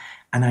written,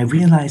 and I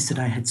realized that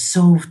I had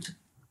solved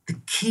the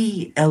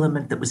key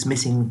element that was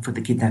missing for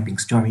the kidnapping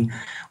story,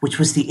 which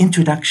was the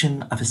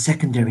introduction of a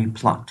secondary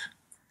plot.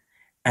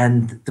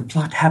 And the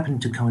plot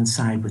happened to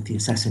coincide with the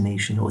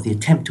assassination, or the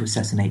attempt to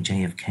assassinate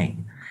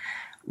JFK.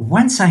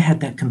 Once I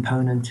had that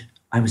component,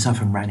 I was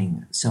off and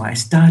running. So I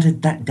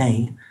started that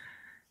day,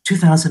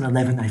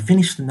 2011. I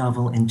finished the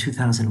novel in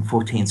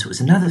 2014. So it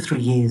was another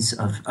 3 years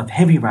of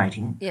heavy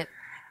writing. Yeah.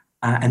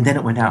 And then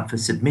it went out for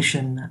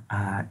submission.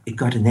 It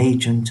got an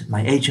agent.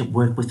 My agent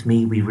worked with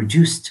me. We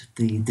reduced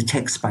the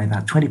text by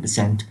about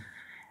 20%.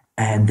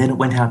 And then it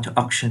went out to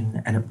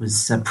auction, and it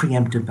was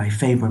preempted by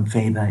Faber and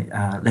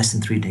Faber less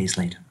than 3 days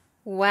later.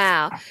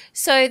 Wow.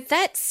 So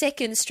that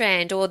second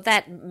strand, or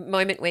that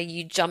moment where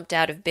you jumped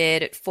out of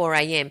bed at 4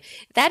 a.m.,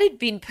 that had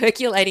been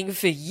percolating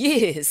for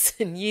years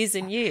and years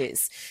and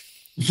years.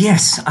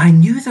 Yes, I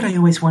knew that I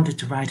always wanted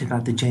to write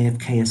about the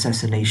JFK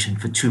assassination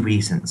for 2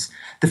 reasons.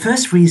 The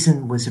first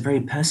reason was a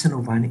very personal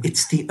one.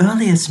 It's the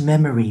earliest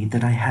memory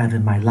that I have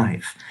in my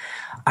life.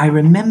 I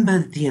remember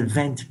the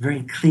event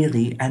very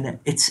clearly, and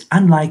it's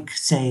unlike,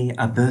 say,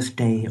 a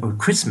birthday or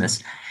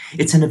Christmas.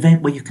 It's an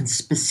event where you can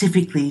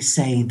specifically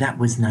say that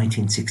was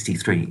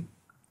 1963.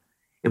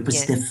 It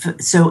was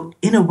so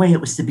in a way,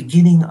 it was the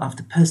beginning of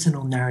the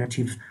personal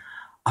narrative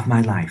of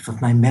my life,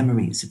 of my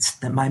memories. It's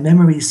that my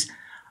memories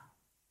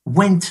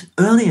went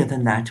earlier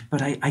than that,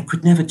 but I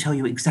could never tell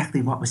you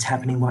exactly what was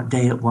happening, what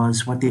day it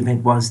was, what the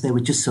event was. They were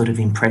just sort of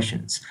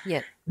impressions.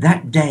 Yeah.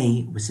 That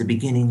day was the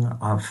beginning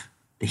of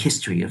the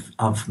history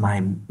of my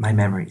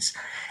memories.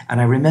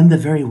 And I remember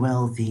very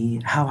well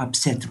how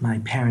upset my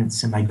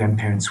parents and my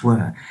grandparents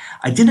were.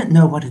 I didn't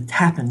know what had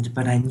happened,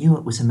 but I knew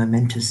it was a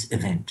momentous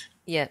event.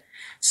 Yeah.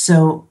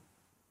 So,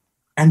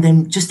 and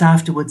then just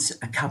afterwards,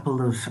 a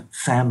couple of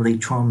family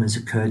traumas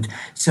occurred.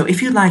 So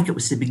if you like, it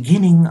was the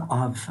beginning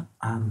of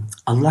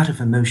a lot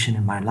of emotion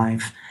in my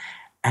life.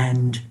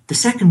 And the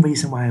second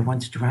reason why I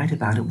wanted to write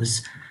about it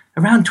was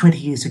around 20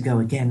 years ago,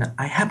 again,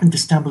 I happened to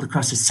stumble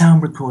across a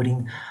sound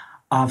recording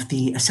of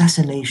the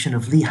assassination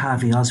of Lee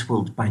Harvey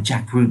Oswald by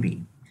Jack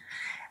Ruby.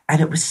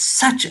 And it was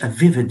such a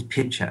vivid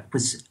picture. It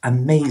was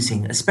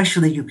amazing,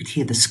 especially you could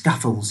hear the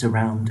scuffles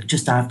around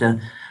just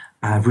after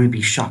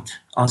Ruby shot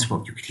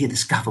Oswald. You could hear the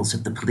scuffles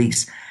of the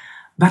police.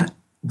 But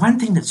one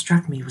thing that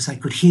struck me was I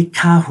could hear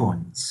car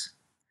horns.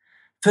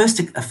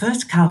 A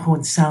first car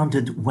horn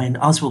sounded when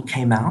Oswald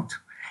came out,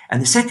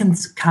 and the second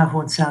car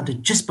horn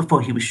sounded just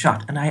before he was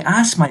shot. And I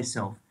asked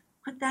myself,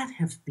 could that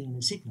have been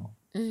a signal?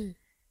 Mm.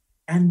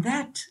 And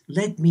that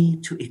led me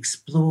to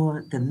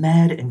explore the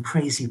mad and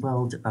crazy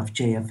world of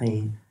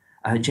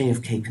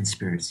JFK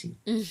conspiracy.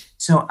 Mm.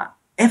 So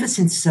ever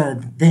since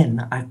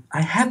then,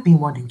 I have been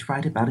wanting to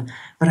write about it,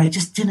 but I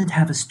just didn't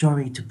have a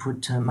story to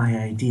put my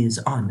ideas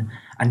on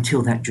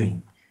until that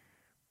dream.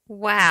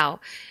 Wow.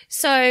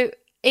 So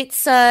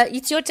it's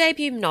your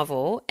debut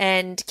novel,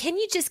 and can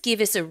you just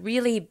give us a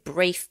really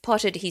brief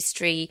potted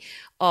history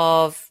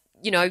of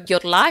your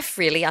life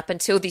really up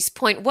until this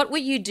point? What were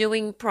you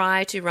doing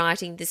prior to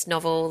writing this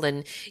novel?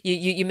 And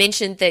you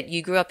mentioned that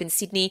you grew up in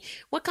Sydney.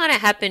 What kind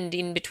of happened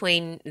in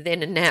between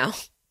then and now?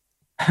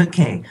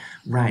 Okay,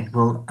 right.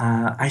 Well,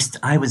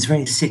 I was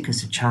very sick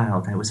as a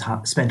child.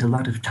 I spent a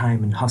lot of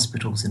time in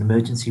hospitals and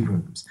emergency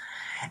rooms.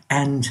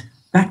 And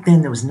back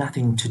then there was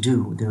nothing to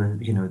do.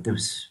 There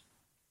was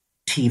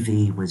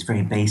TV was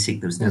very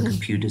basic. There was no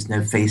computers,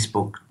 no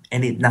Facebook,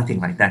 nothing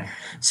like that.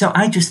 So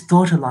I just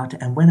thought a lot,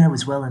 and when I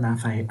was well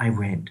enough, I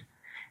read.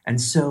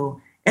 And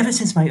so ever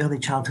since my early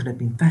childhood, I've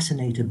been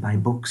fascinated by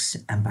books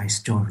and by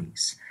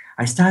stories.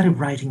 I started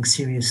writing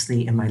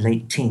seriously in my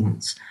late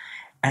teens,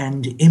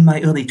 and in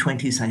my early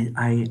 20s,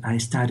 I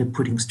started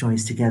putting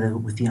stories together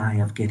with the eye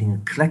of getting a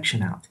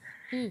collection out.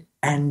 Mm.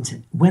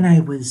 And when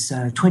I was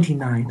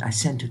 29, I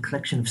sent a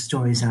collection of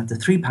stories out to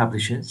 3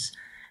 publishers.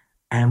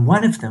 And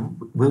one of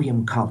them,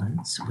 William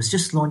Collins, was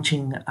just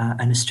launching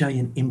an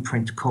Australian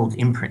imprint called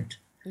Imprint.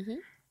 Mm-hmm.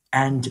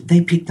 And they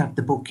picked up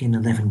the book in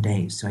 11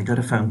 days. So I got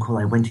a phone call.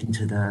 I went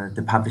into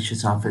the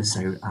publisher's office.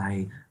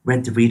 I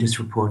read the reader's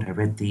report. I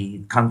read the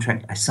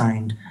contract. I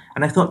signed.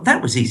 And I thought,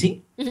 that was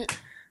easy. Mm-hmm.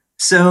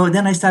 So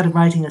then I started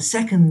writing a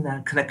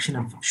second collection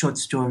of short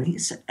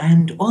stories.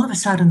 And all of a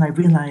sudden, I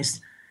realized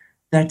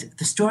that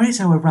the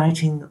stories I was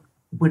writing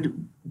were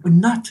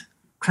not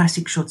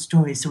classic short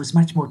stories. There was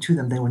much more to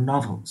them. They were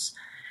novels.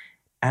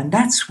 And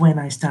that's when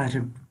I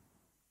started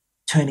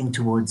turning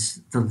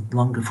towards the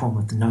longer form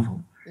of the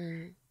novel.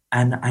 Mm.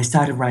 And I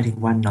started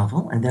writing one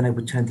novel, and then I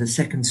would turn to the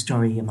second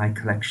story in my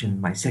collection,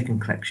 my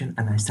second collection,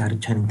 and I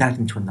started turning that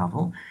into a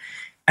novel.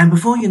 And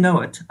before you know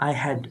it, I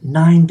had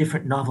 9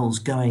 different novels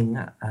going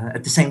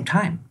at the same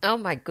time. Oh,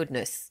 my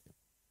goodness.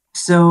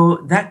 So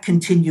that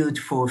continued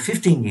for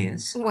 15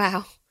 years.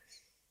 Wow.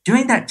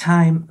 During that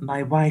time,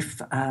 my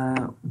wife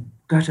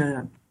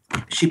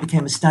she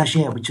became a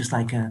stagiaire, which is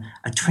like a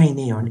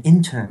trainee or an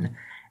intern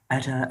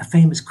at a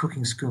famous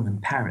cooking school in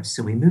Paris.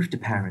 So we moved to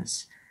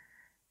Paris.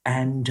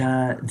 And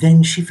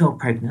then she fell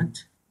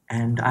pregnant.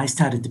 And I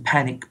started to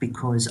panic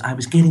because I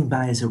was getting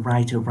by as a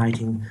writer,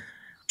 writing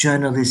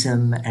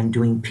journalism and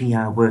doing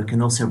PR work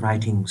and also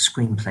writing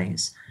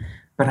screenplays.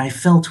 But I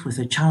felt with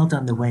a child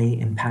on the way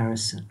in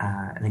Paris,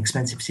 an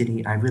expensive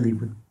city, I really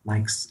would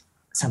like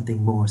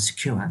something more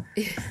secure.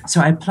 So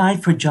I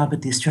applied for a job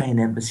at the Australian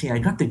Embassy. I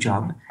got the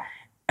job.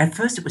 At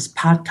first, it was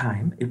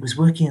part-time. It was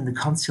working in the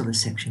consular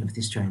section of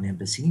the Australian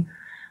Embassy.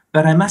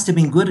 But I must have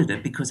been good at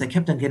it because I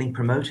kept on getting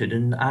promoted.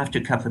 And after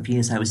a couple of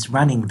years, I was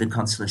running the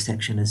consular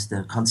section as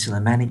the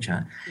consular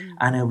manager. Mm.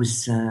 And I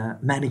was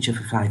manager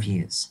for 5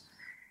 years.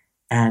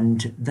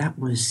 And that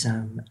was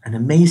an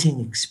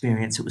amazing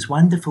experience. It was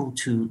wonderful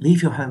to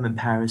leave your home in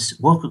Paris,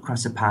 walk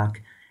across a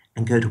park,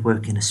 and go to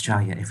work in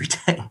Australia every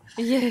day.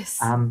 Yes.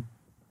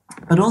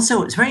 But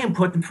also, it's very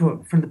important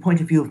from the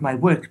point of view of my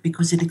work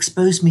because it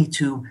exposed me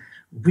to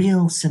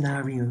real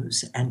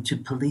scenarios and to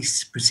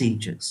police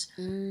procedures.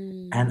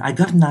 And I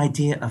got an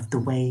idea of the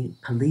way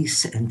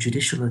police and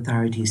judicial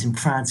authorities in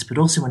France, but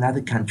also in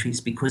other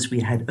countries, because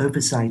we had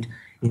oversight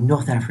in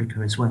North Africa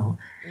as well,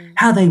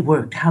 how they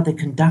worked, how they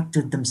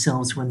conducted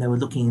themselves when they were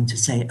looking into,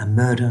 say, a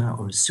murder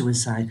or a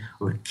suicide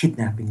or a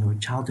kidnapping or a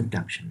child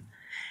abduction.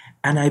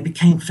 And I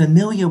became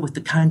familiar with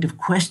the kind of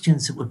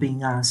questions that were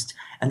being asked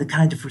and the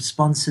kind of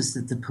responses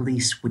that the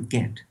police would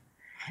get.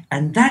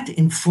 And that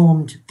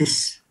informed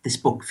this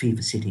book,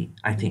 Fever City,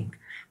 I think.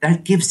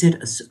 That gives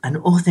it an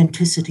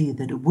authenticity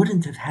that it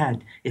wouldn't have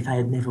had if I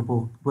had never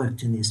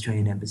worked in the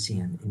Australian Embassy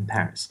in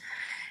Paris.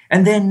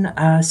 And then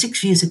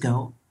 6 years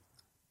ago,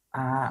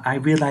 I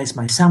realized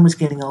my son was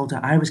getting older,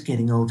 I was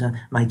getting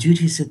older, my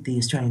duties at the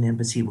Australian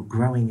Embassy were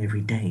growing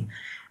every day.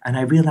 And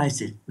I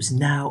realized it was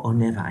now or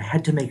never. I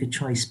had to make a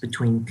choice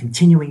between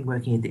continuing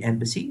working at the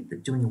embassy,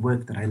 doing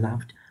work that I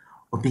loved,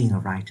 or being a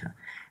writer.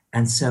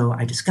 And so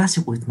I discussed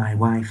it with my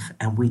wife,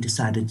 and we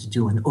decided to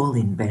do an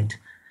all-in bet.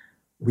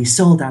 We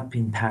sold up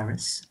in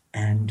Paris,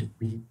 and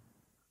we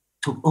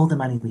took all the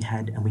money we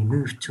had, and we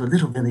moved to a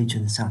little village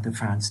in the south of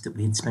France that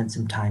we had spent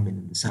some time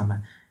in the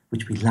summer,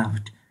 which we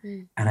loved.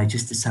 And I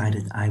just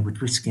decided I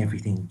would risk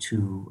everything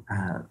to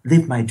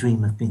live my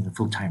dream of being a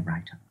full-time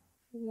writer.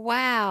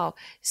 Wow.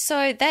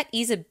 So that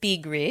is a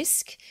big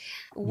risk.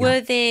 Were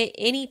there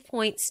any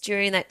points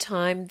during that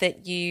time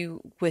that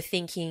you were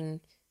thinking,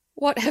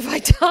 what have I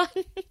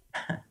done?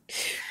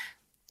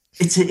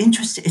 It's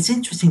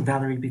interesting,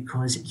 Valerie,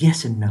 because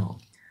yes and no.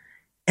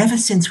 Ever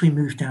since we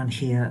moved down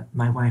here,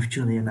 my wife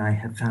Julie and I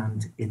have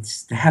found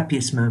it's the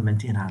happiest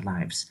moment in our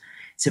lives.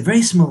 It's a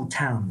very small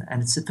town,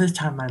 and it's the first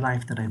time in my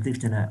life that I've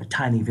lived in a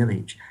tiny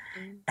village.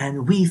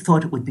 And we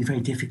thought it would be very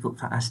difficult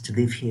for us to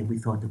live here. We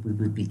thought that we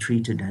would be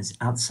treated as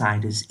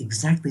outsiders.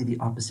 Exactly the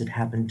opposite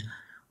happened.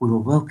 We were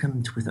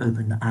welcomed with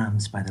open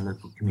arms by the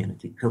local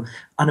community. So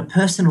on a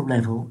personal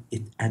level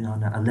and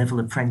on a level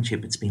of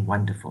friendship, it's been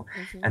wonderful.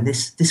 And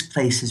this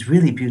place is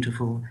really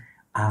beautiful.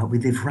 We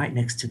live right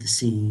next to the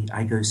sea.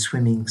 I go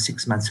swimming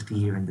 6 months of the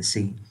year in the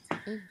sea.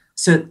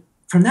 So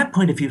from that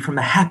point of view, from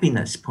a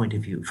happiness point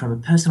of view, from a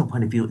personal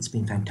point of view, it's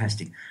been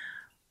fantastic.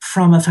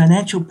 From a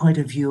financial point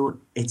of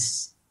view,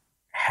 it's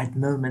had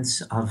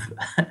moments of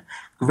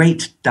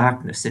great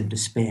darkness and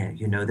despair.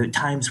 You know, there are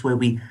times where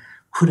we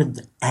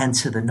couldn't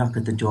answer the knock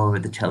at the door or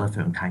the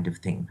telephone kind of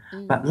thing.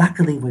 But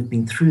luckily, we've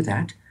been through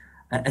that.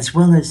 As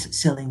well as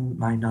selling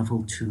my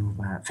novel to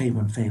Faber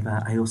and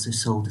Faber, I also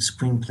sold a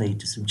screenplay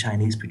to some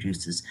Chinese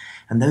producers.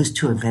 And those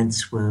two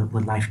events were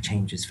life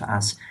changers for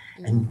us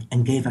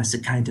and gave us a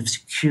kind of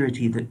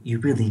security that you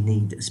really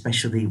need,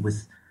 especially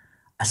with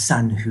a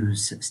son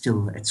who's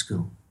still at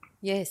school.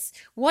 Yes.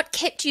 What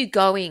kept you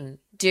going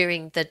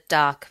during the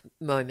dark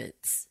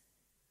moments?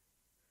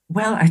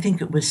 Well, I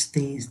think it was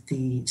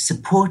the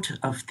support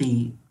of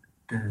the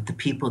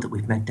people that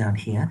we've met down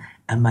here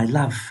and my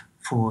love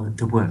for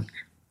the work.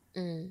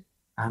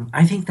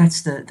 I think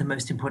that's the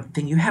most important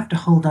thing. You have to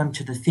hold on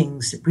to the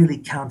things that really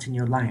count in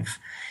your life.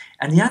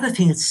 And the other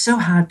thing, it's so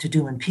hard to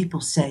do when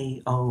people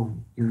say, oh,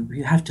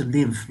 you have to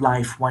live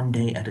life one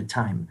day at a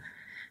time.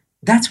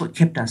 That's what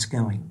kept us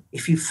going.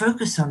 If you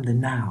focus on the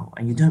now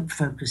and you don't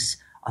focus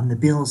on the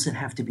bills that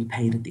have to be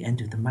paid at the end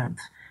of the month,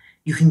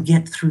 you can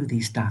get through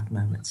these dark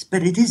moments.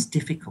 But it is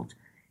difficult.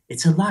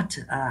 It's a lot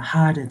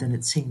harder than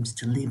it seems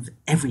to live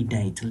every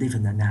day, to live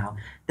in the now.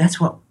 That's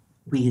what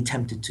we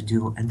attempted to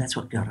do, and that's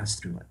what got us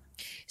through it.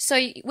 So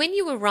when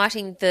you were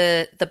writing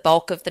the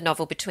bulk of the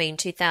novel between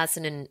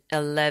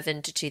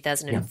 2011 to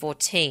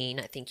 2014,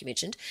 I think you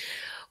mentioned,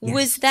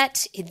 was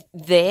that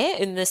there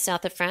in the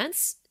south of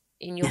France?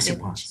 In your village?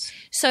 It was.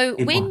 So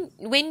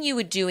when you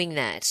were doing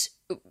that,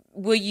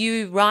 were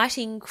you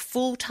writing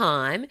full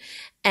time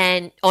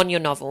and on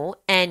your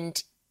novel?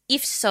 And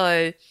if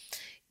so,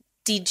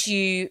 did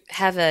you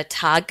have a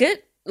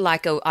target,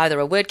 like either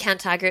a word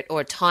count target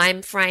or a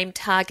time frame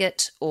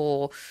target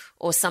or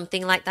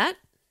something like that?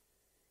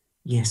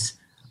 Yes.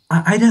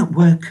 I don't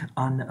work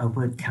on a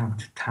word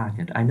count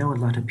target. I know a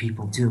lot of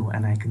people do,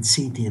 and I can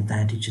see the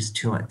advantages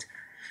to it.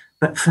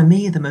 But for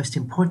me, the most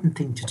important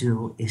thing to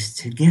do is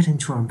to get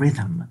into a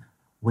rhythm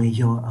where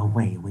you're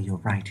away, where you're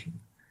writing.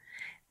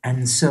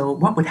 And so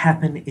what would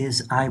happen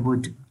is I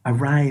would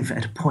arrive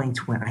at a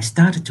point where I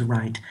started to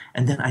write,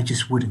 and then I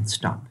just wouldn't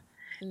stop.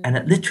 And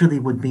it literally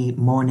would be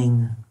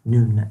morning,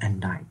 noon, and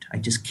night. I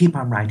just keep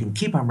on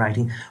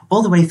writing,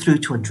 all the way through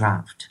to a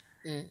draft.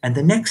 And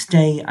the next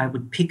day, I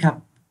would pick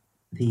up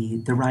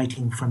the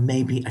writing from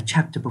maybe a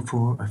chapter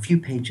before, or a few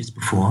pages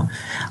before.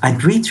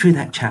 I'd read through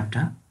that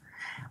chapter,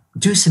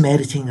 do some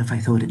editing if I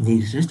thought it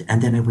needed it,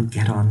 and then I would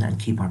get on and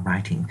keep on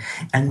writing.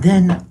 And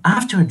then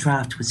after a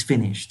draft was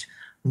finished,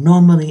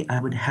 normally I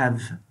would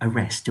have a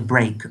rest, a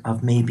break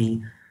of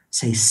maybe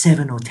say,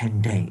 7 or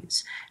 10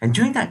 days. And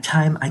during that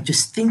time, I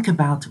just think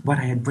about what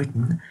I had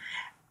written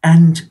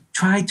and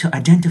try to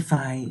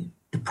identify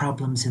the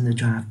problems in the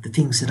draft, the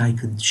things that I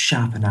could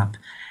sharpen up,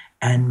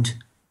 and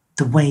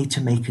the way to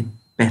make it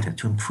better,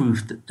 to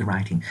improve the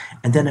writing.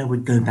 And then I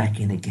would go back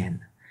in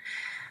again.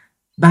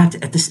 But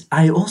at this,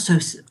 I also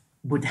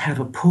would have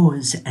a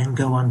pause and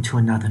go on to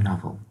another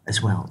novel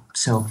as well.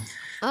 So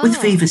with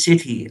Fever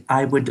City,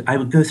 I would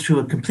go through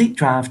a complete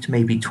draft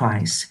maybe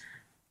twice.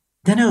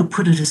 Then I would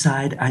put it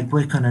aside. I'd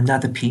work on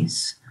another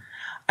piece.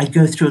 I'd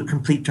go through a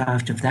complete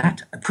draft of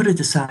that, put it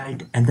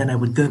aside, and then I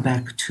would go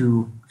back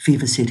to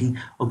Fever City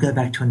or go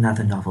back to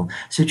another novel.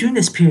 So during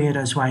this period,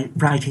 I was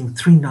writing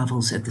 3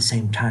 novels at the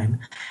same time.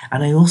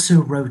 And I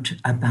also wrote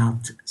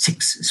about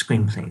 6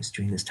 screenplays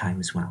during this time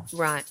as well.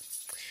 Right.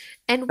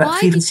 And but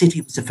Fever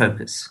City was the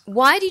focus.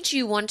 Why did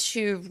you want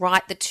to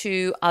write the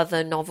 2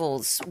 other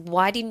novels?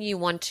 Why didn't you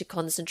want to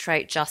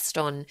concentrate just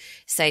on,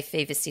 say,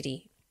 Fever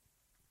City?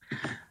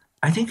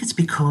 I think it's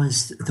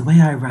because the way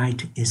I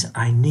write is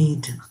I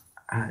need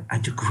a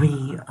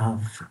degree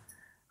of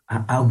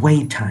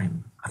away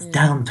time, of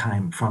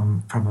downtime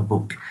from a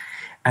book.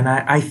 And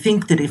I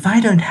think that if I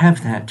don't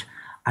have that,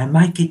 I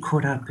might get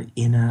caught up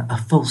in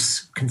a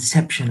false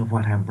conception of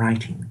what I'm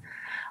writing.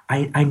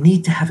 I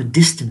need to have a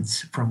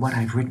distance from what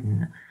I've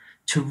written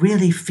to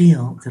really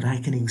feel that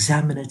I can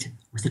examine it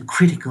with a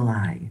critical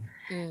eye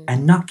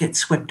and not get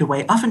swept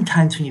away.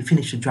 Oftentimes when you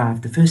finish a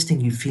draft, the first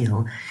thing you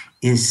feel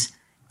is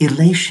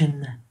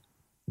elation,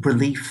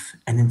 relief,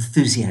 and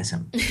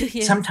enthusiasm.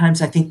 Yeah. Sometimes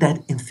I think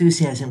that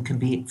enthusiasm can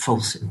be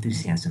false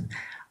enthusiasm.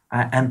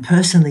 And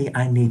personally,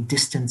 I need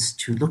distance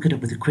to look at it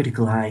with a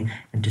critical eye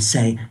and to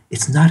say,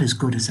 it's not as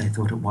good as I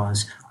thought it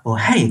was, or,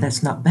 hey,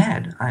 that's not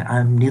bad.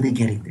 I'm nearly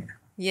getting there.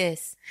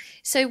 Yes.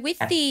 So with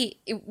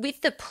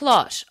the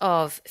plot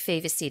of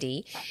Fever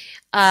City,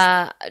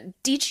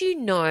 did you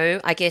know,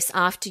 I guess,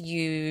 after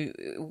you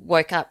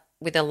woke up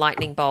with a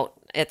lightning bolt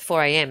at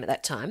 4 a.m. at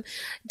that time,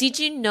 did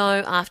you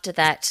know after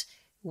that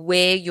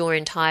where your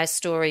entire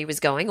story was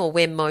going or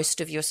where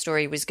most of your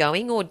story was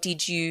going, or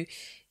did you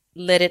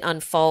let it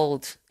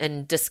unfold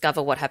and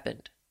discover what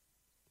happened?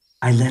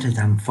 I let it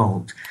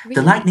unfold. Really?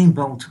 The lightning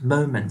bolt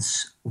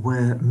moments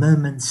were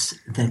moments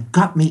that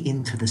got me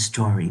into the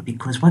story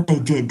because what they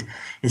did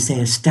is they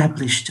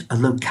established a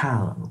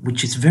locale,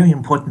 which is very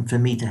important for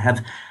me to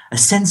have a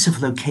sense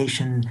of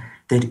location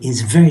that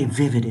is very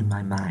vivid in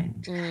my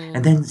mind.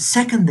 And then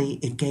secondly,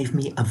 it gave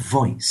me a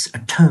voice, a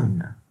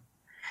tone.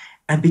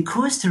 And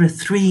because there are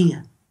 3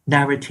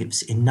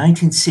 narratives in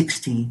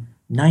 1960,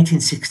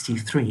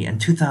 1963,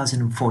 and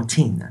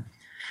 2014,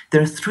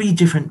 there are 3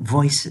 different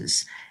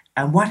voices.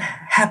 And what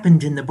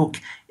happened in the book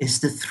is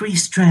the 3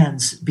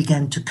 strands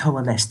began to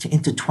coalesce, to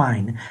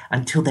intertwine,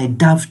 until they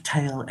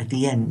dovetail at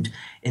the end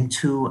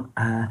into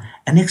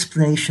an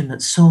explanation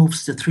that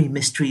solves the 3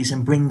 mysteries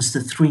and brings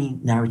the 3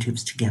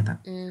 narratives together.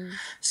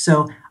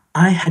 So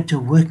I had to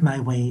work my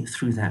way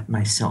through that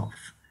myself.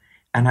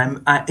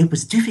 And it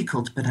was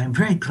difficult, but I'm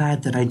very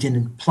glad that I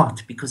didn't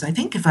plot, because I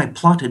think if I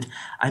plotted,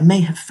 I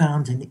may have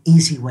found an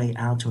easy way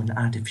out or an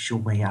artificial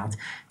way out.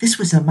 This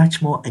was a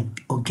much more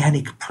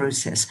organic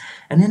process.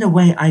 And in a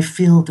way, I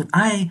feel that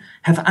I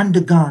have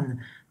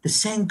undergone the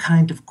same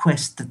kind of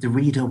quest that the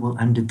reader will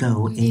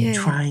undergo in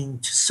trying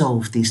to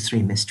solve these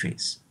 3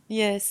 mysteries.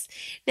 Yes.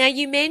 Now,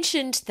 you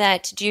mentioned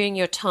that during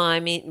your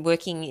time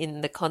working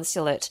in the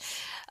consulate,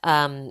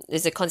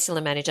 as a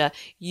consular manager,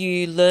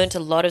 you learnt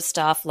a lot of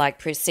stuff like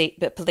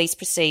police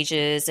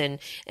procedures and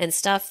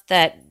stuff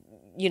that,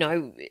 you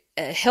know,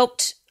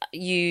 helped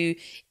you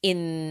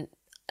in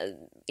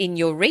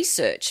your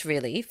research,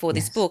 really, for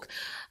this book.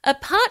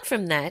 Apart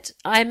from that,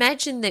 I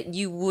imagine that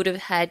you would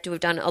have had to have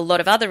done a lot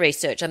of other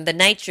research. The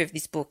nature of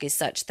this book is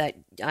such that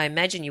I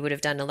imagine you would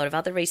have done a lot of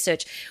other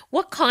research.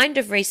 What kind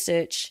of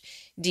research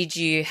did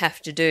you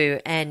have to do,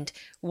 and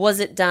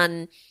was it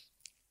done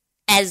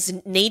as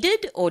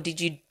needed, or did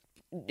you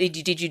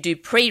do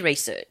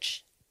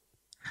pre-research?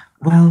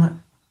 Well,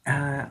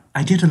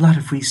 I did a lot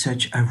of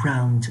research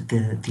around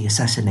the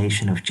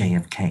assassination of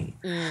JFK.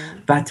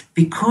 But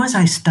because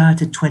I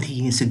started 20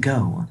 years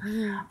ago,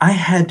 I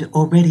had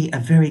already a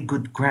very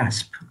good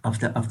grasp of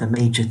the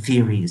major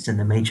theories and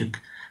the major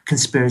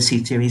conspiracy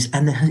theories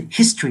and the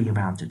history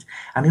around it.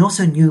 And I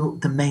also knew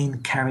the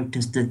main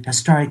characters, the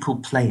historical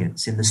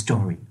players in the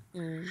story.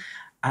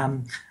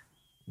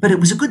 But it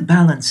was a good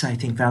balance, I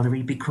think,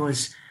 Valerie,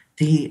 because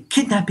the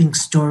kidnapping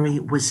story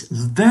was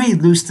very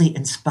loosely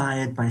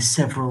inspired by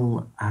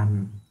several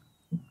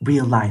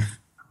real-life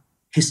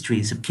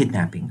histories of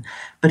kidnapping,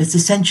 but it's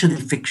essentially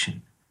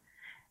fiction.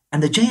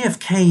 And the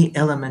JFK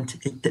element,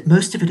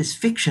 most of it is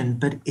fiction,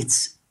 but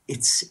it's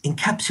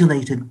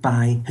encapsulated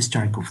by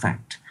historical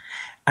fact.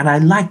 And I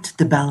liked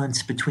the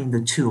balance between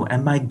the 2,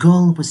 and my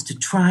goal was to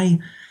try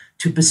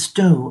to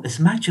bestow as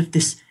much of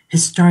this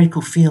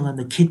historical feel on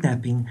the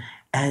kidnapping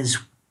as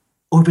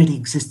already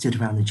existed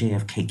around the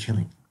JFK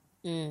killing.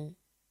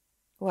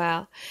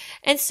 Wow.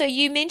 And so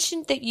you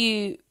mentioned that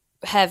you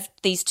have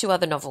these 2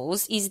 other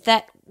novels. Is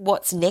that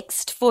what's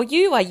next for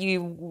you? Are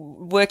you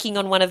working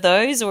on one of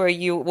those, or are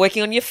you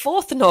working on your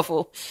 4th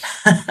novel?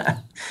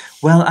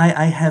 Well,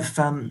 I have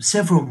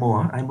several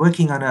more. I'm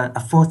working on a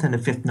 4th and a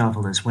 5th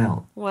novel as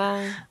well.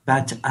 Wow.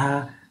 But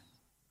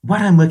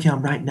what I'm working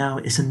on right now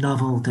is a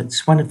novel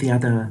that's one of the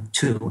other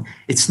 2.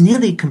 It's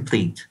nearly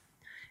complete,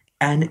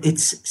 and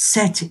it's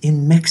set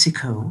in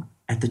Mexico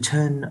at the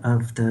turn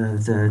of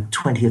the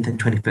 20th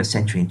and 21st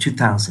century, in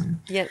 2000.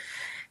 Yep.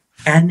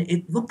 And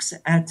it looks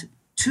at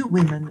 2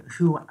 women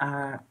who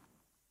are,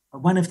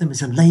 one of them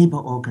is a labor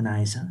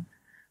organizer,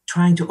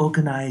 trying to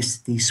organize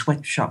the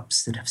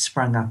sweatshops that have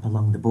sprung up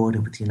along the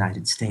border with the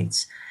United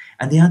States.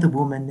 And the other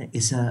woman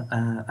is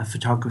a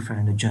photographer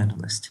and a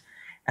journalist.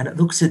 And it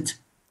looks at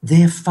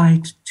their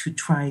fight to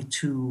try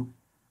to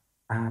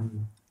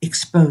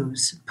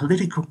expose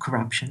political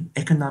corruption,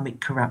 economic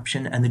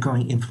corruption, and the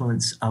growing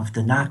influence of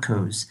the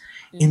narcos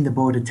in the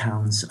border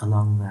towns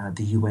along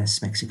the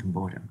US-Mexican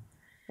border.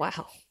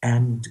 Wow.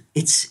 And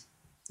it's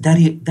that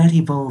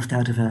evolved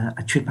out of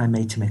a trip I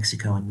made to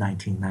Mexico in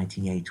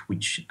 1998,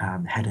 which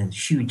had a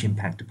huge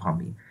impact upon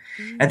me.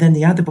 And then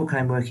the other book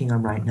I'm working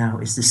on right now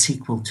is the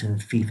sequel to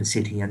Fever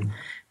City, and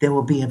there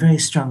will be a very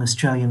strong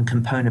Australian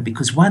component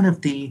because one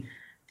of the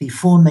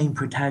 4 main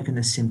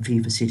protagonists in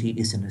Fever City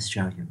is an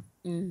Australian.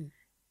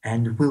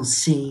 And we'll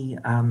see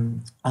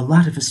a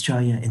lot of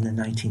Australia in the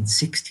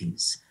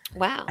 1960s.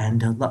 Wow.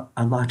 And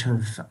a lot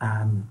of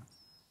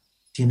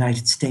the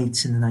United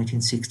States in the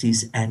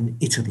 1960s and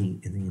Italy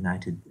in the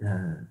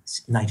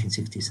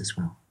 1960s as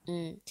well.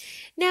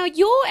 Now,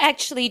 you're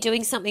actually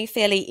doing something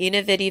fairly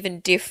innovative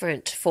and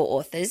different for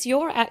authors.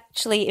 You're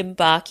actually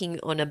embarking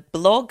on a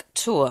blog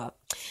tour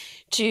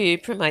to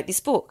promote this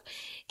book.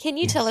 Can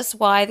you tell us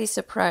why this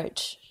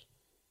approach?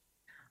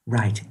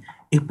 Right.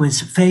 It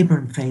was Faber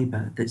and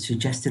Faber that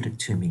suggested it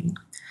to me.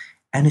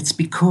 And it's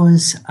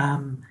because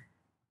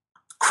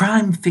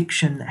crime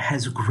fiction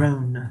has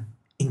grown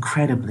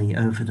incredibly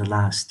over the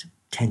last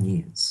 10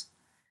 years.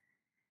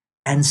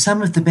 And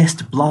some of the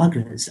best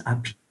bloggers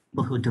are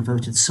people who are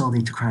devoted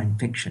solely to crime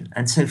fiction.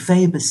 And so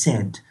Faber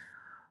said,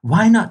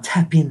 why not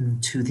tap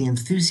into the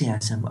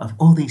enthusiasm of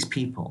all these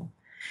people?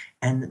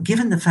 And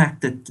given the fact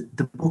that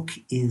the book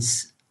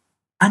is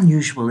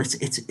unusual,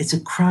 it's a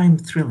crime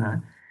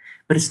thriller,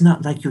 but it's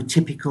not like your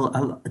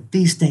typical,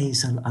 these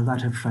days a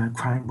lot of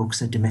crime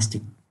books are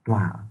domestic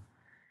noir,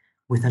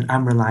 with an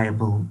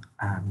unreliable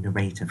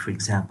narrator, for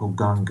example,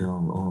 Gone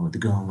Girl or The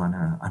Girl on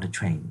a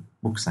Train,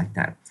 books like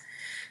that.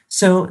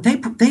 So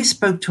they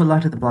spoke to a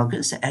lot of the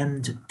bloggers,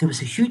 and there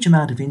was a huge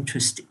amount of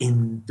interest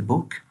in the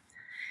book.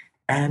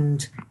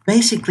 And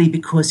basically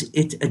because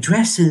it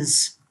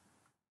addresses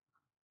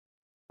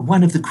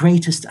one of the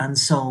greatest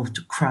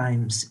unsolved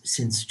crimes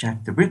since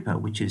Jack the Ripper,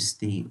 which is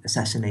the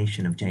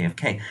assassination of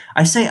JFK.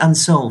 I say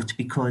unsolved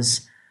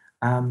because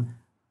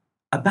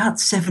about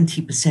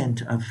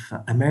 70% of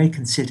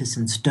American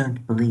citizens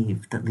don't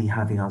believe that Lee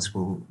Harvey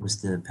Oswald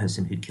was the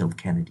person who killed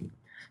Kennedy.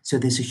 So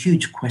there's a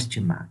huge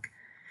question mark.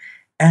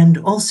 And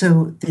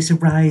also there's a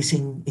rise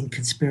in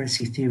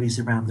conspiracy theories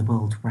around the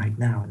world right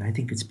now, and I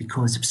think it's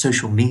because of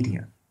social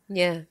media.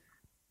 Yeah.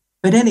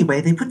 But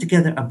anyway, they put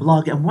together a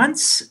blog, and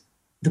once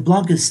the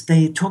bloggers,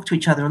 they talked to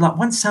each other a lot.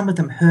 Once some of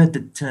them heard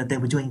that they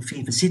were doing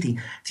Fever City,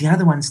 the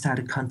other ones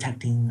started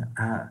contacting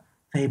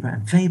Faber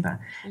and Faber.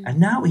 And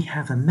now we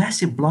have a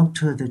massive blog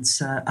tour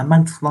that's a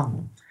month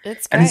long.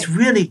 That's great. And it's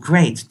really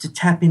great to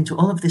tap into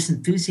all of this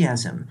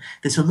enthusiasm.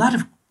 There's a lot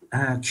of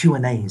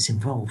Q&As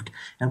involved.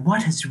 And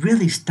what has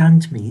really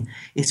stunned me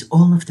is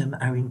all of them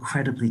are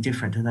incredibly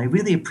different. And I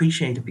really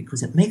appreciate it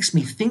because it makes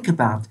me think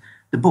about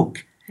the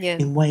book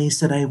in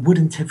ways that I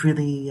wouldn't have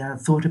really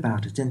thought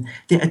about it. And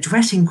they're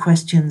addressing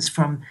questions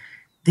from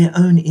their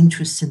own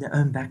interests and their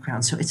own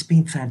background. So it's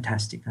been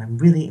fantastic. I'm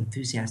really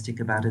enthusiastic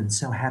about it and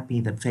so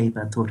happy that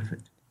Faber thought of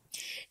it.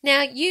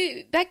 Now,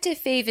 back to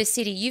Fever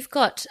City, you've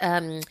got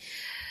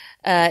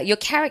your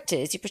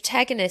characters. Your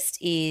protagonist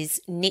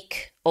is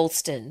Nick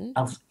Alston.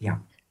 Yeah.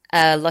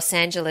 A Los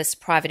Angeles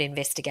private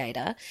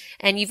investigator.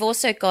 And you've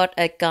also got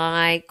a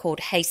guy called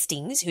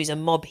Hastings, who's a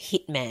mob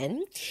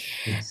hitman.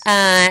 Yes.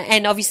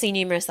 And obviously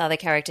numerous other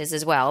characters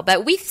as well.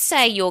 But with,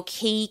 say, your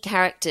key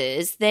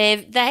characters,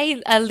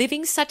 they are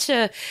living such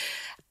a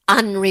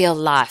unreal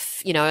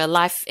life, a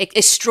life,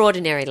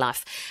 extraordinary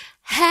life.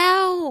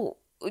 How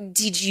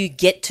did you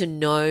get to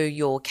know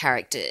your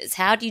characters?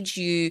 How did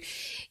you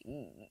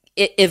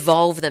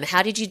evolve them?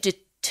 How did you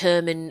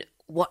determine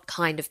what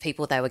kind of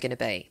people they were going to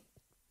be?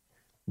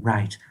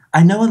 Right.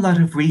 I know a lot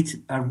of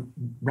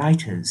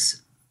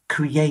writers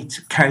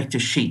create character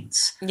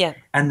sheets. Yeah.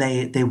 And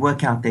they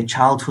work out their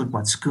childhood,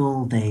 what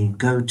school they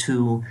go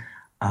to,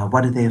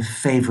 what are their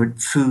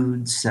favorite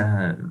foods,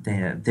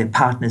 their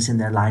partners in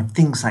their life,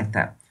 things like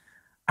that.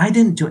 I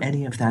didn't do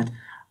any of that.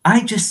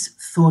 I just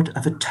thought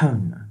of a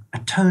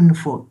tone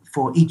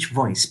for each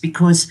voice,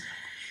 because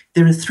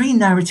there are 3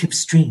 narrative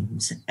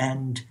streams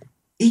and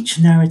each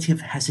narrative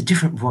has a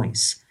different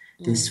voice.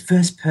 There's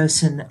first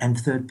person and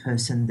third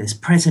person. There's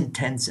present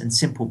tense and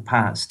simple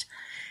past.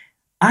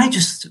 I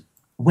just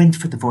went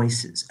for the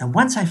voices. And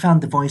once I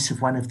found the voice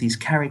of one of these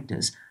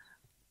characters,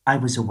 I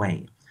was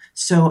away.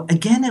 So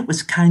again, it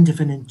was kind of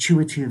an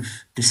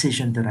intuitive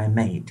decision that I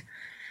made.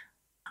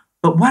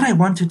 But what I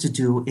wanted to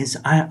do is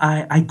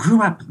I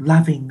grew up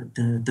loving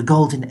the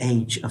golden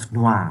age of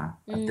noir,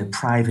 of the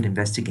private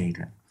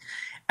investigator.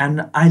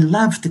 And I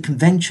loved the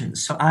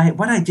conventions. So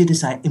what I did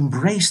is I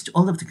embraced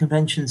all of the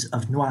conventions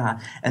of noir,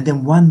 and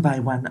then one by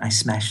one I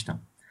smashed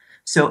them.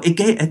 So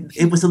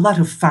it was a lot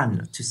of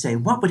fun to say,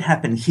 what would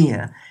happen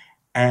here?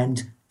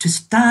 And to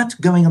start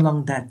going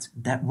along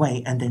that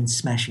way and then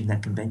smashing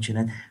that convention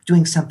and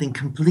doing something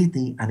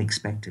completely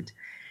unexpected.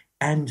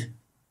 And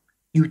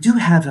you do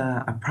have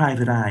a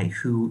private eye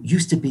who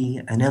used to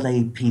be an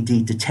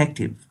LAPD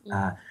detective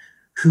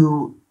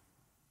who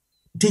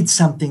did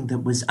something that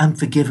was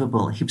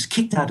unforgivable. He was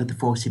kicked out of the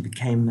force. He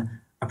became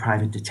a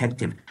private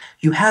detective.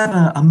 You have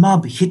a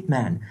mob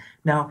hitman.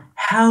 Now,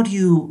 how do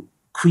you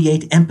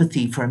create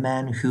empathy for a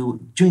man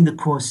who, during the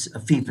course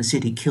of Fever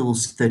City,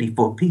 kills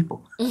 34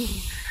 people?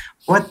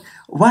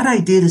 What I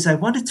did is I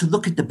wanted to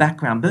look at the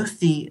background. Both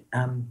the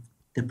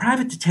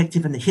private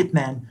detective and the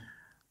hitman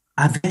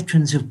are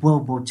veterans of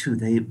World War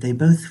II. They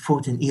both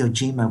fought in Iwo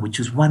Jima, which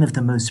was one of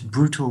the most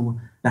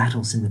brutal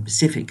battles in the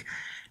Pacific.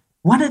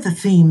 One of the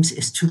themes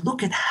is to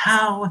look at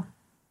how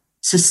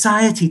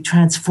society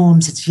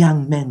transforms its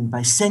young men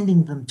by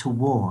sending them to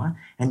war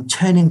and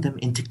turning them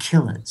into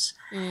killers.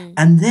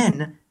 And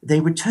then they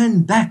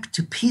return back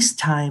to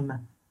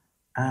peacetime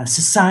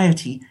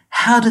society.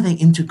 How do they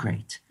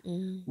integrate?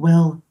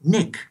 Well,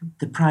 Nick,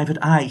 the private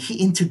eye, he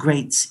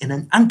integrates in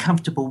an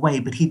uncomfortable way,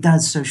 but he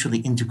does socially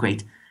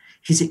integrate.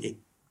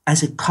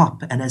 As a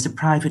cop and as a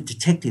private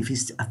detective,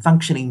 he's a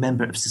functioning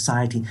member of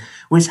society,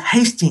 whereas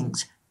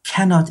Hastings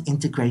cannot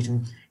integrate,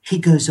 and he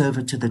goes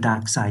over to the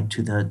dark side,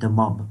 to the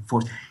mob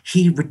force.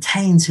 He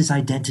retains his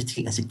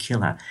identity as a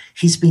killer.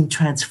 He's been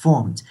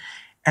transformed.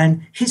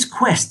 And his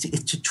quest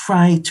is to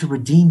try to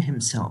redeem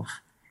himself.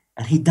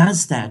 And he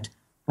does that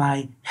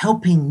by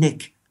helping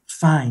Nick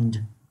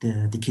find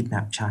the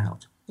kidnapped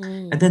child.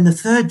 And then the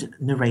third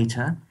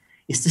narrator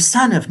is the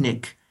son of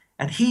Nick,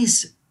 and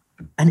he's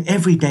an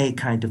everyday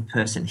kind of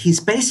person. He's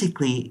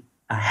basically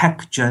a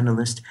hack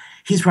journalist.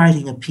 He's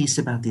writing a piece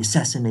about the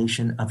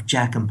assassination of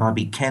Jack and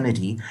Bobby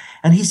Kennedy,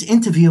 and he's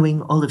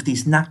interviewing all of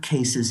these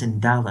nutcases in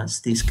Dallas,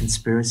 these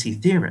conspiracy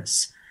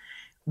theorists,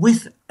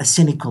 with a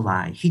cynical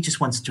eye. He just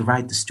wants to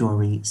write the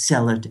story,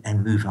 sell it,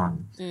 and move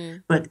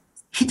on. But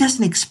he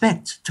doesn't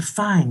expect to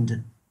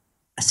find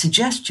a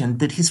suggestion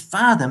that his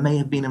father may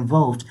have been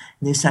involved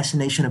in the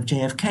assassination of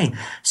JFK.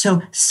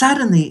 So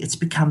suddenly it's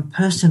become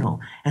personal,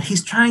 and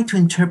he's trying to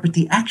interpret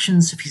the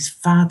actions of his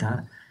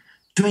father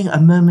during a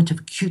moment of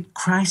acute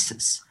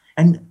crisis.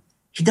 And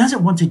he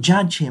doesn't want to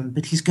judge him,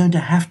 but he's going to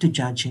have to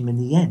judge him in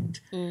the end.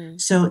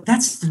 So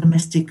that's the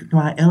domestic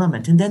noir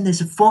element. And then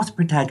there's a fourth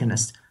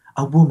protagonist,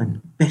 a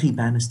woman, Betty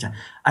Bannister.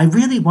 I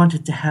really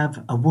wanted to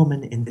have a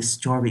woman in this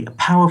story, a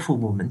powerful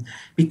woman,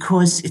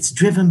 because it's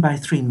driven by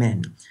three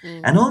men.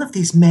 And all of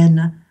these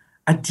men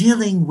are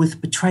dealing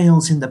with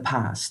betrayals in the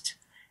past.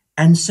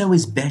 And so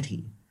is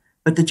Betty.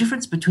 But the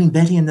difference between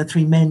Betty and the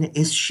three men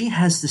is she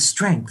has the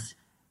strength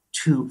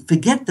to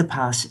forget the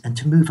past and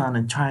to move on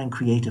and try and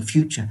create a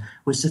future,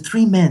 whereas the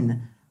three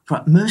men,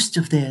 for most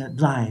of their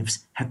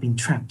lives, have been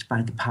trapped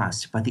by the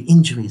past, by the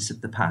injuries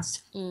of the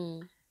past.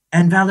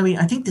 And Valerie,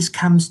 I think this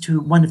comes to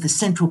one of the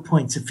central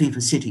points of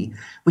Fever City,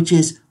 which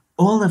is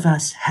all of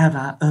us have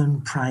our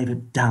own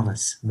private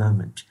Dallas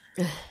moment.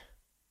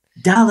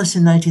 Dallas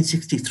in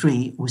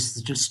 1963 was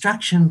the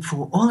destruction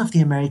for all of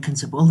the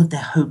Americans of all of their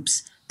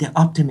hopes, their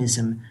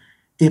optimism,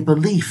 their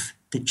belief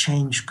that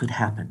change could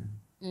happen.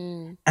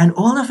 And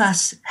all of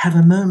us have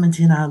a moment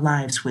in our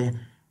lives where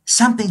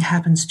something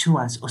happens to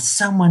us or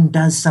someone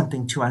does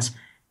something to us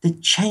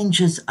that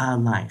changes our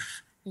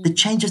life, that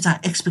changes our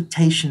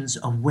expectations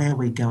of where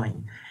we're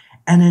going.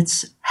 And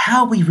it's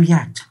how we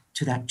react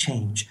to that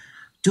change.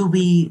 Do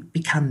we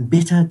become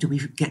bitter? Do we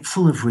get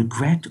full of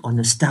regret or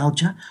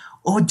nostalgia?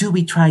 Or do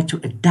we try to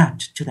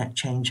adapt to that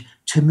change,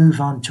 to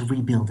move on, to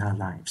rebuild our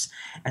lives?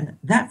 And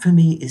that for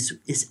me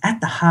is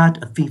at the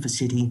heart of Fever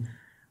City.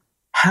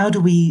 How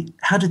do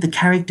the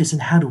characters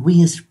and how do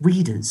we as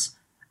readers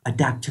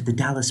adapt to the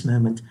Dallas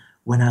moment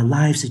when our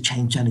lives are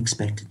changed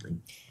unexpectedly?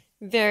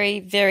 Very,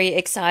 very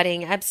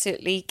exciting.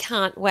 Absolutely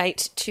can't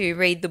wait to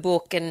read the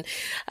book. And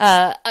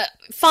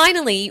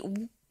finally,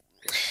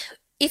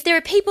 if there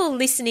are people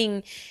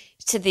listening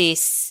to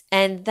this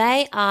and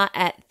they are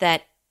at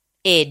that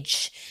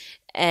edge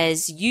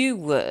as you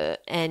were,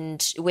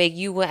 and where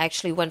you were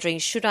actually wondering,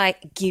 should I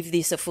give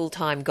this a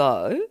full-time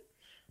go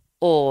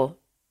or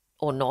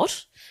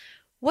not?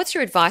 What's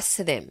your advice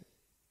to them?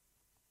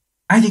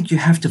 I think you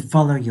have to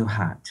follow your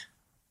heart.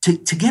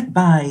 To get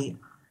by,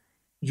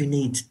 you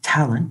need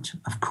talent,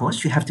 of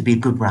course. You have to be a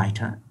good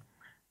writer.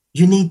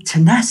 You need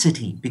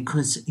tenacity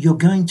because you're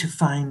going to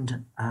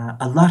find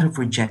a lot of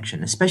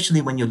rejection, especially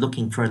when you're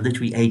looking for a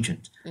literary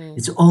agent.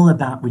 It's all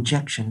about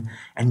rejection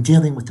and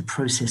dealing with the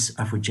process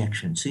of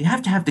rejection. So you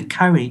have to have the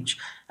courage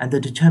and the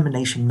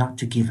determination not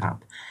to give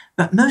up.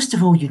 But most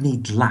of all, you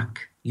need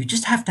luck. You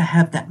just have to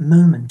have that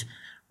moment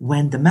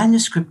when the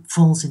manuscript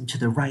falls into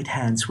the right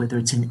hands, whether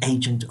it's an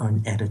agent or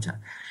an editor.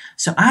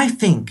 So I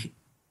think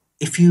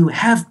if you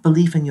have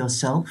belief in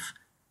yourself,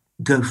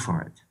 go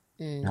for it.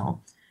 You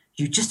know,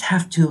 you just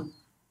have to,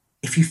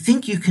 if you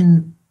think you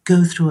can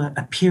go through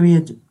a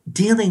period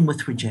dealing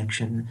with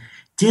rejection,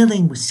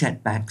 dealing with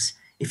setbacks,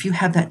 if you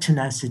have that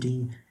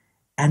tenacity,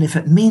 and if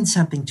it means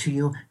something to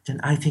you, then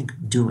I think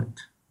do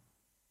it.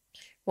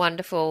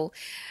 Wonderful.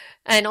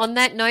 And on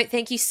that note,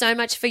 thank you so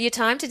much for your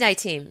time today,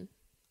 Tim.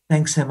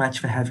 Thanks so much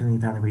for having me,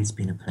 Valerie. It's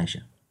been a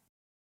pleasure.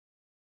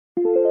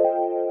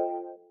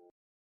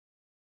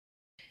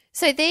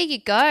 So there you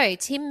go,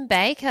 Tim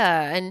Baker.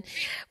 And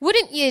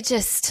wouldn't you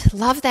just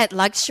love that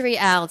luxury,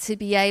 Al, to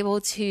be able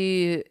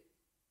to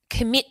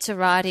commit to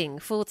writing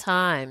full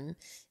time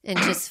and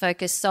just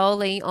focus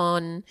solely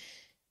on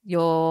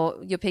your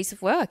piece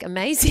of work?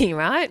 Amazing,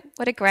 right?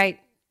 What a great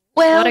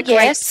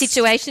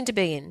situation to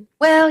be in.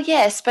 Well,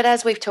 yes, but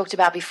as we've talked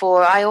about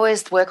before, I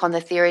always work on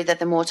the theory that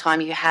the more time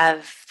you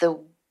have, the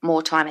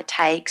more time it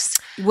takes.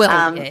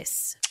 Well,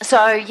 yes.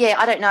 So, yeah,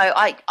 I don't know.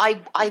 I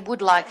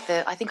would I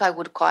think I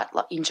would quite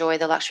enjoy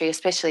the luxury,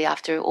 especially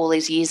after all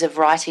these years of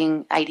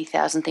writing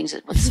 80,000 things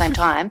at the same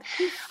time.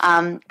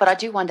 But I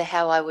do wonder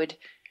how I would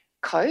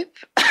cope.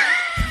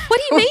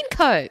 What do you mean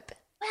cope?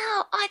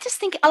 Well, I just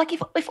think, like,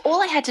 if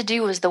all I had to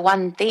do was the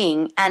one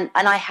thing and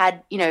I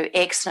had,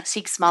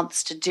 6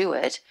 months to do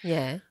it,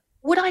 yeah,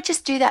 would I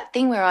just do that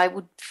thing where I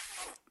would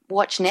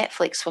watch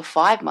Netflix for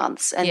 5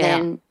 months and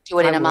then do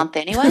it in a month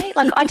anyway?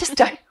 Like, I just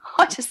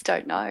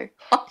don't know.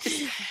 Put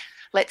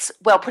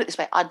it this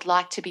way, I'd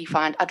like to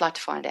find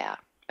out.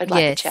 I'd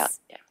like to chat.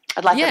 Yeah.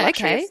 I'd like the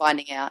luxury of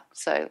finding out.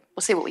 So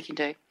we'll see what we can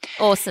do.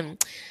 Awesome.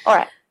 All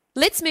right.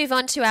 Let's move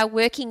on to our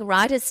working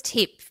writer's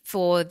tip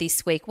for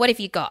this week. What have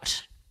you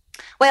got?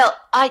 Well,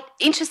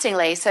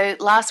 interestingly, so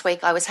last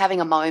week I was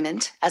having a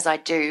moment, as I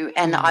do,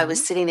 and I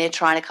was sitting there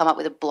trying to come up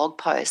with a blog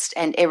post,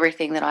 and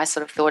everything that I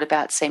sort of thought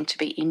about seemed to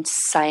be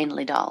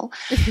insanely dull.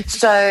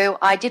 So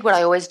I did what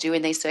I always do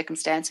in these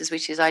circumstances,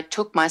 which is I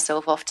took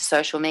myself off to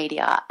social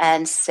media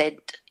and said,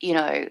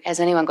 has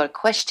anyone got a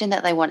question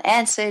that they want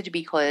answered?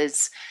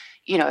 Because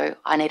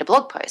I need a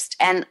blog post.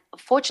 And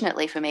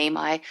fortunately for me,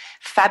 my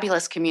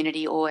fabulous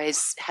community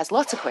always has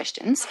lots of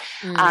questions.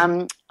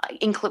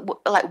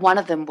 Like one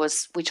of them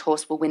was, which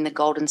horse will win the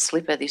Golden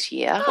Slipper this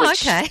year? Oh,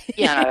 which, okay.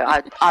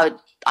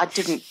 I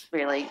didn't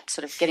really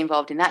sort of get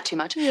involved in that too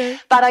much,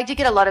 but I did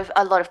get a lot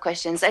of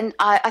questions, and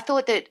I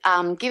thought that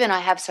given I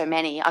have so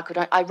many,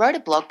 I wrote a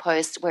blog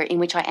post in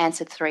which I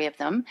answered 3 of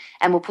them,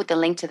 and we'll put the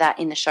link to that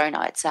in the show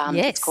notes.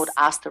 It's called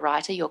Ask the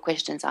Writer, Your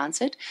Questions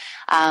Answered,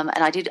 and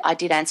I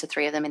did answer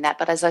 3 of them in that.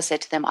 But as I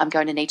said to them, I'm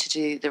going to need to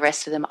do the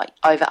rest of them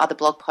over other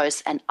blog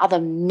posts and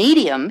other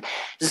mediums.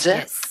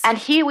 Yes. And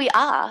here we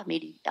are,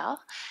 we are.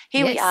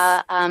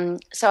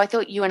 So I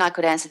thought you and I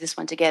could answer this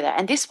one together.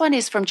 And this one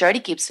is from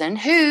Jodie Gibson,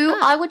 who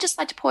I would just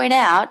like to point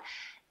out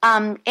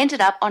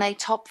ended up on a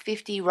top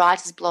 50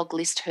 writers blog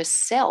list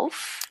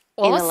herself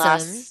in the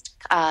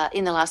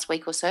last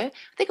week or so. I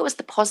think it was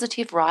the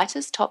Positive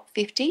Writers top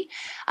 50. She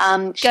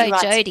writes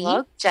Jodie. a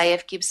blog,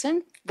 JF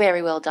Gibson.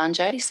 Very well done,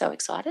 Jodie. So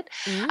excited.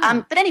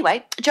 But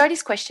anyway,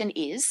 Jodie's question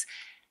is,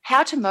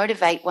 how to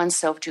motivate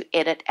oneself to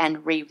edit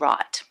and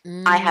rewrite.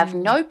 I have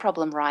no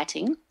problem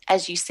writing,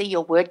 as you see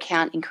your word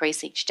count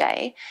increase each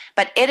day,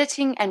 but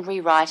editing and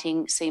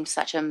rewriting seems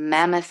such a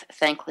mammoth,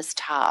 thankless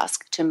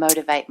task to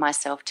motivate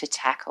myself to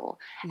tackle.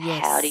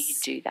 Yes. How do you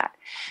do that?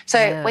 So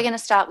we're going to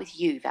start with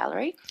you,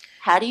 Valerie.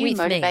 How do you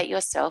motivate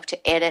yourself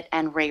to edit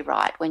and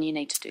rewrite when you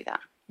need to do that?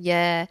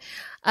 Yeah.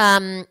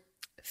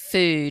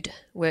 Food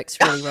works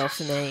really well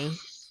for me.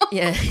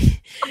 Yeah.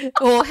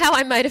 Or how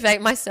I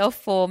motivate myself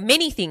for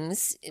many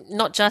things,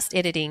 not just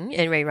editing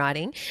and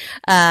rewriting,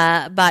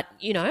 but,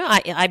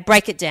 I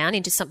break it down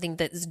into something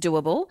that's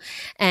doable,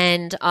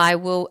 and I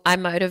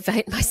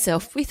motivate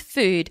myself with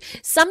food.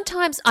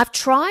 Sometimes I've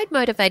tried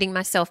motivating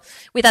myself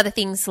with other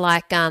things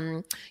like,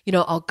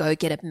 I'll go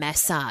get a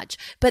massage,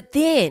 but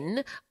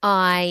then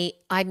I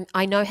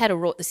know how to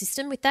rort the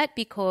system with that,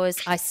 because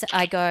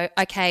I go,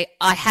 okay,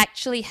 I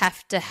actually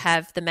have to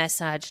have the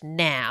massage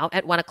now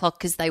at 1:00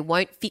 because they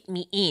won't fit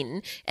me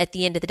in at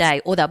the end of the day,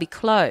 or they'll be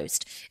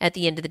closed at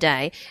the end of the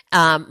day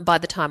by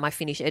the time I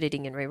finish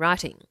editing and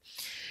rewriting.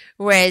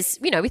 Whereas,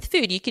 with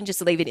food, you can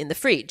just leave it in the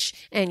fridge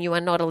and you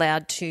are not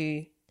allowed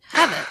to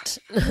have it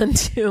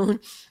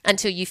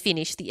until you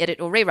finish the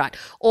edit or rewrite.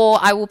 Or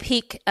I will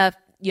pick a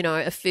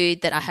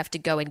food that I have to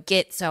go and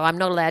get. So I'm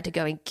not allowed to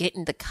go and get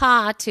in the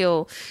car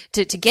to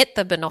get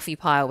the banoffee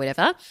pie or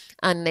whatever,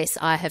 unless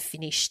I have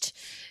finished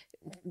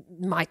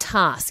my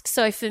task.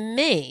 So for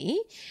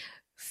me,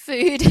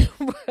 food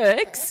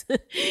works.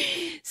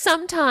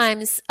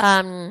 Sometimes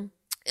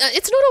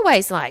it's not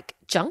always like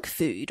junk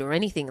food or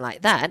anything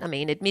like that. I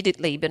mean,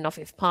 admittedly,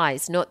 banoffee pie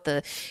is not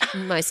the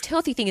most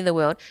healthy thing in the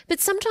world, but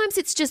sometimes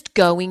it's just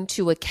going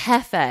to a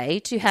cafe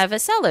to have a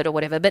salad or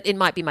whatever, but it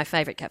might be my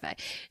favorite cafe.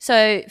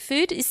 So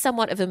food is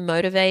somewhat of a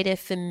motivator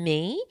for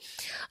me.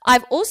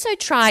 I've also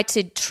tried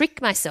to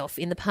trick myself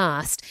in the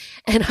past,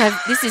 and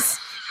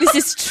This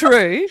is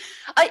true.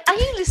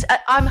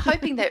 I'm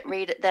hoping that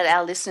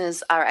our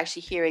listeners are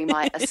actually hearing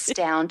my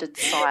astounded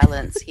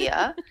silence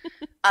here.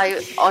 I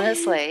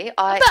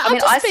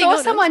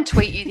saw someone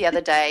tweet you the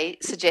other day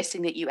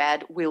suggesting that you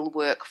add "will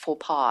work for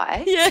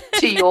pie"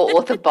 to your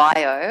author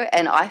bio,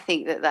 and I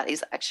think that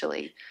is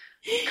actually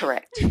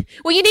correct.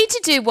 Well, you need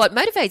to do what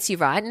motivates you,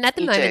 right? And at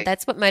the moment,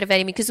 that's what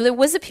motivated me, because there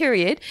was a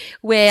period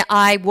where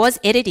I was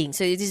editing.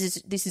 So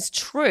this is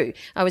true.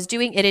 I was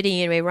doing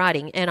editing and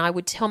rewriting, and I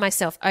would tell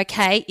myself,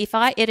 okay, if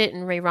I edit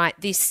and rewrite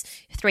this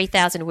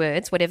 3,000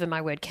 words, whatever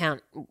my word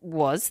count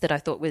was that I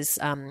thought was,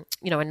 a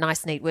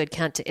nice, neat word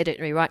count to edit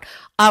and rewrite,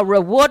 I'll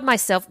reward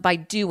myself by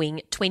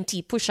doing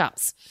 20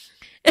 push-ups.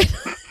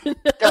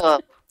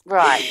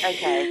 Right,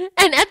 okay.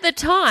 And at the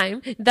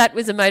time, that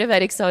was a motivator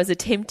because I was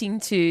attempting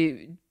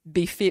to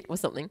be fit or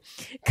something.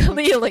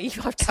 Clearly,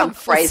 I've some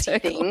crazy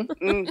thing.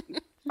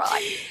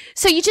 Right.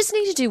 So you just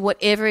need to do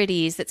whatever it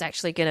is that's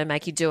actually going to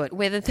make you do it,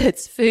 whether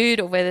that's food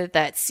or whether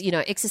that's,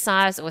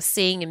 exercise or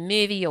seeing a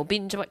movie or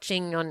binge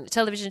watching on a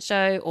television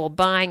show or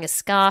buying a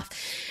scarf.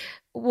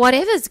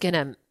 Whatever's going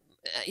to,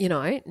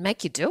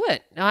 make you do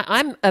it.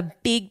 I'm a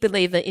big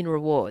believer in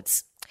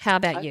rewards. How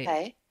about you?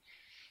 Okay.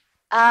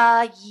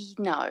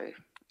 No,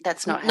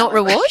 that's not Not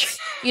rewards?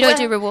 You don't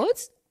do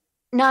rewards?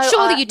 No.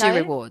 Surely you do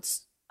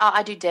rewards.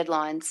 I do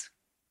deadlines.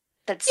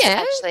 That's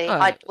actually,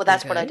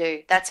 that's what I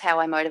do. That's how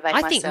I motivate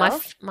myself. I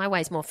think my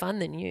way's more fun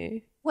than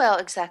you. Well,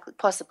 exactly,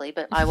 possibly,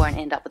 but I won't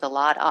end up with a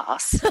lard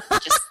ass.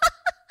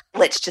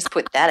 Let's just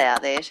put that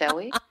out there, shall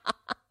we?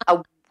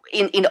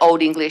 In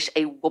old English,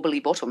 a wobbly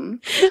bottom.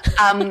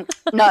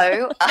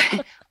 No,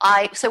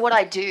 so what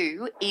I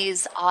do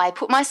is I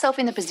put myself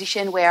in the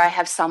position where I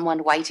have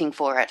someone waiting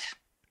for it.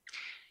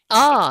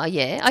 Oh,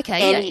 yeah.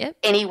 Okay.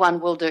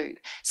 Anyone will do.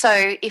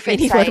 So if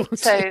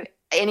it's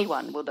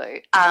anyone will do.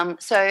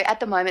 So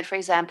at the moment, for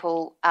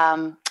example,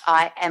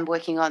 I am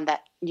working on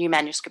that new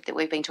manuscript that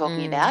we've been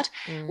talking about,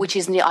 which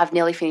is I've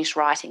nearly finished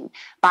writing,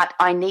 but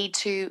I need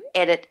to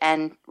edit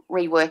and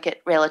rework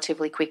it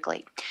relatively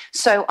quickly.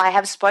 So I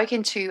have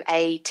spoken to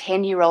a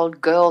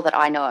 10-year-old girl that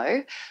I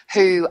know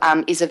who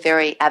is a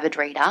very avid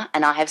reader,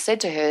 and I have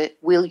said to her,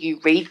 will you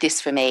read this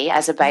for me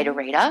as a beta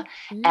reader?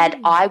 And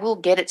I will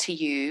get it to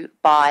you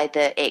by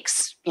the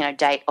X,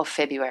 date of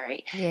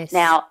February. Yes.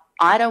 Now,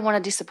 I don't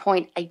want to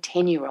disappoint a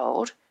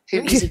 10-year-old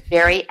who is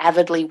very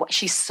avidly,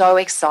 she's so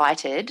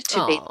excited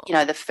to be,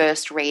 the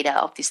first reader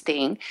of this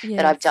thing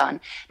that I've done,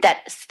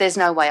 that there's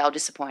no way I'll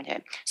disappoint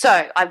her.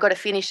 So I've got to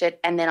finish it,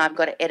 and then I've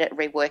got to edit,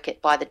 rework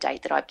it by the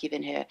date that I've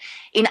given her.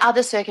 In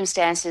other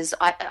circumstances,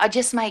 I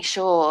just make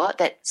sure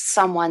that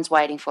someone's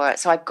waiting for it,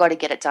 so I've got to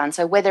get it done.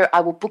 So whether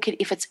I will book it,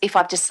 if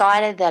I've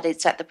decided that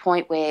it's at the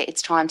point where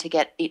it's time to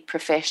get it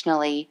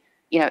professionally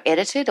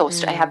edited or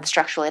have the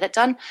structural edit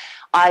done,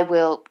 I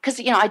will, because,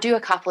 I do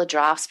a couple of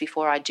drafts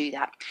before I do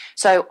that.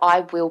 So I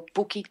will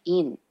book it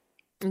in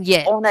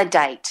on a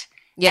date.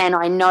 Yeah. And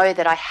I know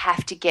that I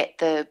have to get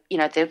the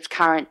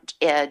current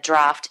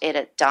draft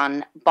edit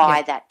done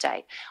by that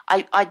date.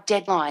 I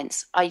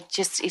deadlines.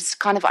 It's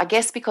kind of, I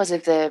guess because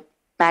of the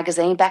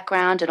magazine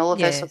background and all of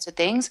those sorts of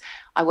things,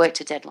 I work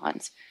to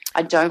deadlines.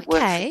 I don't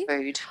work for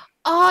food.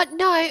 Oh,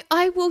 no,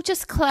 I will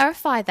just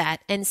clarify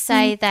that and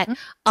say that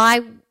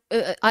I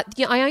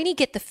only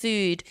get the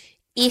food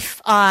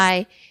if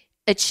I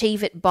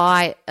achieve it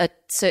by a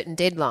certain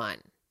deadline.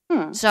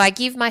 So I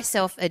give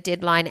myself a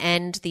deadline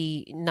and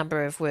the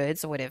number of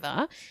words or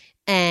whatever,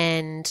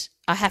 and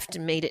I have to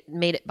meet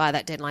it by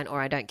that deadline,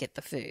 or I don't get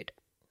the food.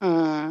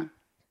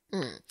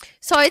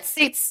 So it's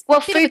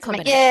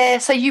food. Yeah.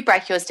 So you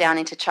break yours down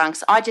into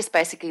chunks. I just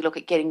basically look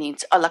at getting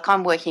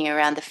I'm working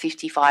around the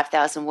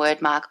 55,000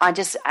 word mark. I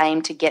just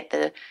aim to get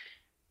the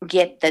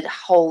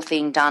whole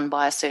thing done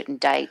by a certain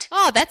date.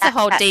 Oh, that's a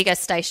whole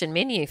degustation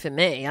menu for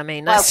me. I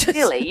mean, that's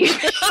really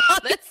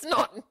that's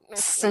not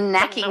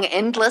snacking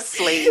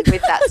endlessly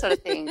with that sort of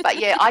thing. But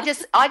yeah, I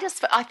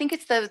think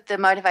it's the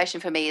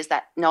motivation for me is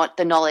that not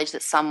the knowledge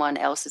that someone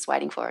else is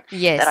waiting for it.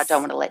 Yes. That I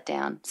don't want to let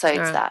down. So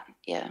it's that.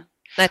 Yeah.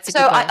 That's a so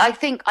good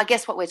one. I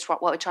guess what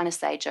we're trying to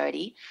say,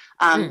 Jodie,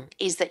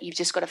 is that you've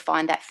just got to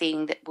find that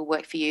thing that will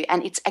work for you.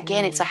 And it's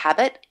a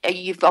habit.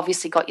 You've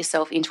obviously got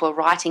yourself into a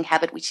writing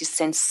habit, which is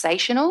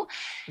sensational,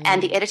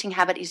 and the editing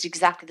habit is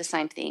exactly the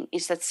same thing.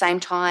 It's at the same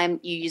time.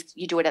 You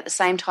do it at the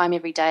same time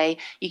every day.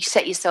 You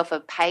set yourself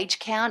a page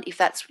count. If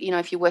that's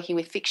if you're working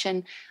with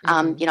fiction,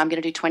 I'm going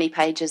to do 20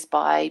 pages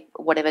by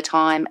whatever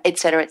time, et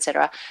cetera, et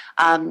cetera.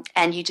 And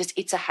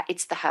it's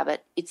the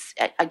habit. It's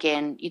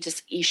again,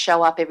 you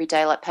show up every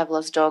day like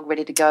Pavlov's dog,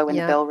 ready to go when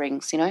the bell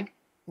rings.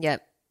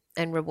 Yep,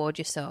 and reward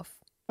yourself.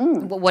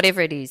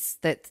 Whatever it is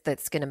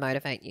that's going to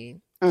motivate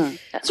you.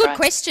 That's Good right.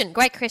 question.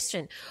 Great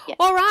question. Yeah.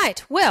 All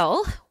right.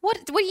 Well,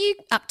 what are you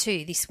up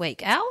to this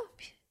week, Al?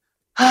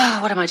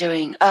 What am I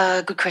doing?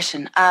 Good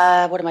question.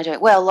 What am I doing?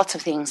 Well, lots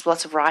of things,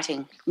 lots of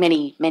writing,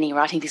 many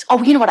writing things.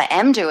 Oh, you know what I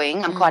am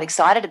doing? I'm quite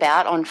excited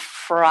about on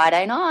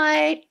Friday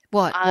night.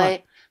 What? I'm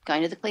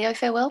going to the Cleo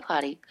farewell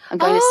party. I'm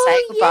going to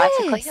say goodbye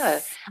to Cleo.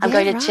 I'm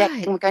going to check.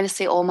 I'm going to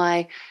see all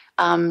my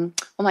all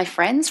my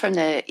friends from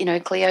the,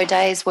 Clio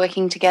days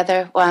working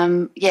together.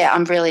 I'm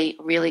really,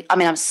 really, I'm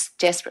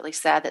desperately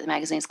sad that the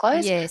magazine's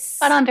closed. Yes.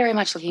 But I'm very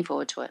much looking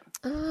forward to it.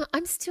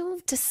 I'm still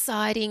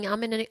deciding.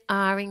 I'm in an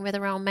R-ing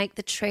whether I'll make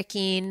the trek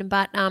in,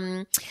 but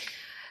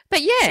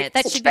yeah,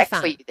 that should be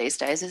fun for you these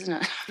days, isn't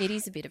it? It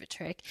is a bit of a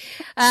trek.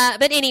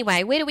 But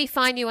anyway, where do we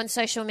find you on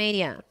social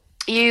media?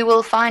 You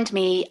will find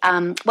me,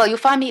 you'll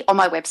find me on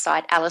my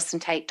website,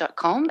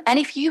 AlisonTate.com. And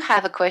if you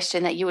have a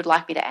question that you would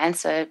like me to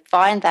answer,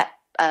 find that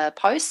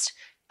post,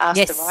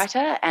 ask the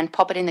writer, and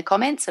pop it in the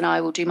comments, and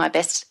I will do my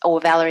best,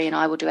 or Valerie and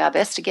I will do our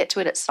best to get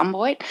to it at some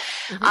point.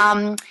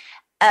 Mm-hmm.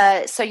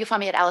 So you'll find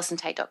me at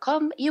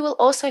AlisonTate.com. You will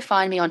also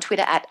find me on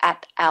Twitter at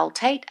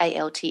AlTate,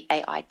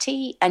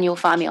 ALTAIT, and you'll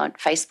find me on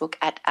Facebook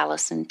at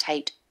Alison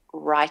Tate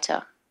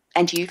Writer.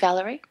 And you,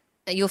 Valerie?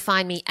 You'll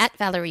find me at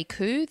Valerie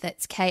Khoo,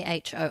 that's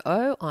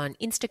KHOO, on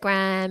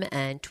Instagram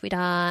and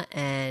Twitter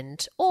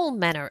and all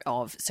manner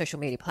of social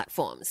media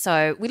platforms.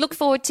 So we look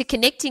forward to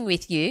connecting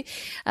with you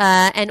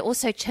and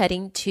also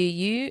chatting to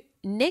you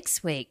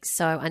next week.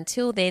 So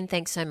until then,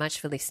 thanks so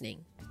much for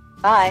listening.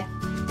 Bye.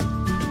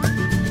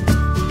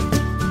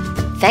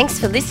 Thanks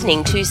for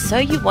listening to So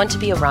You Want to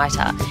Be a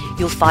Writer.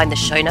 You'll find the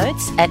show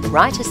notes at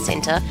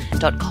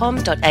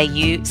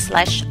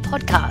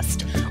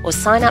writerscentre.com.au/podcast or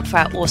sign up for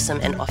our awesome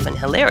and often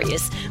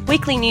hilarious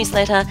weekly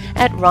newsletter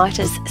at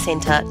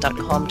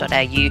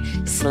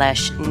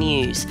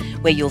writerscentre.com.au/news,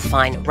 where you'll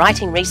find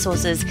writing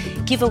resources,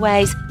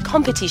 giveaways,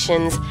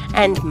 competitions,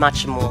 and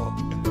much more.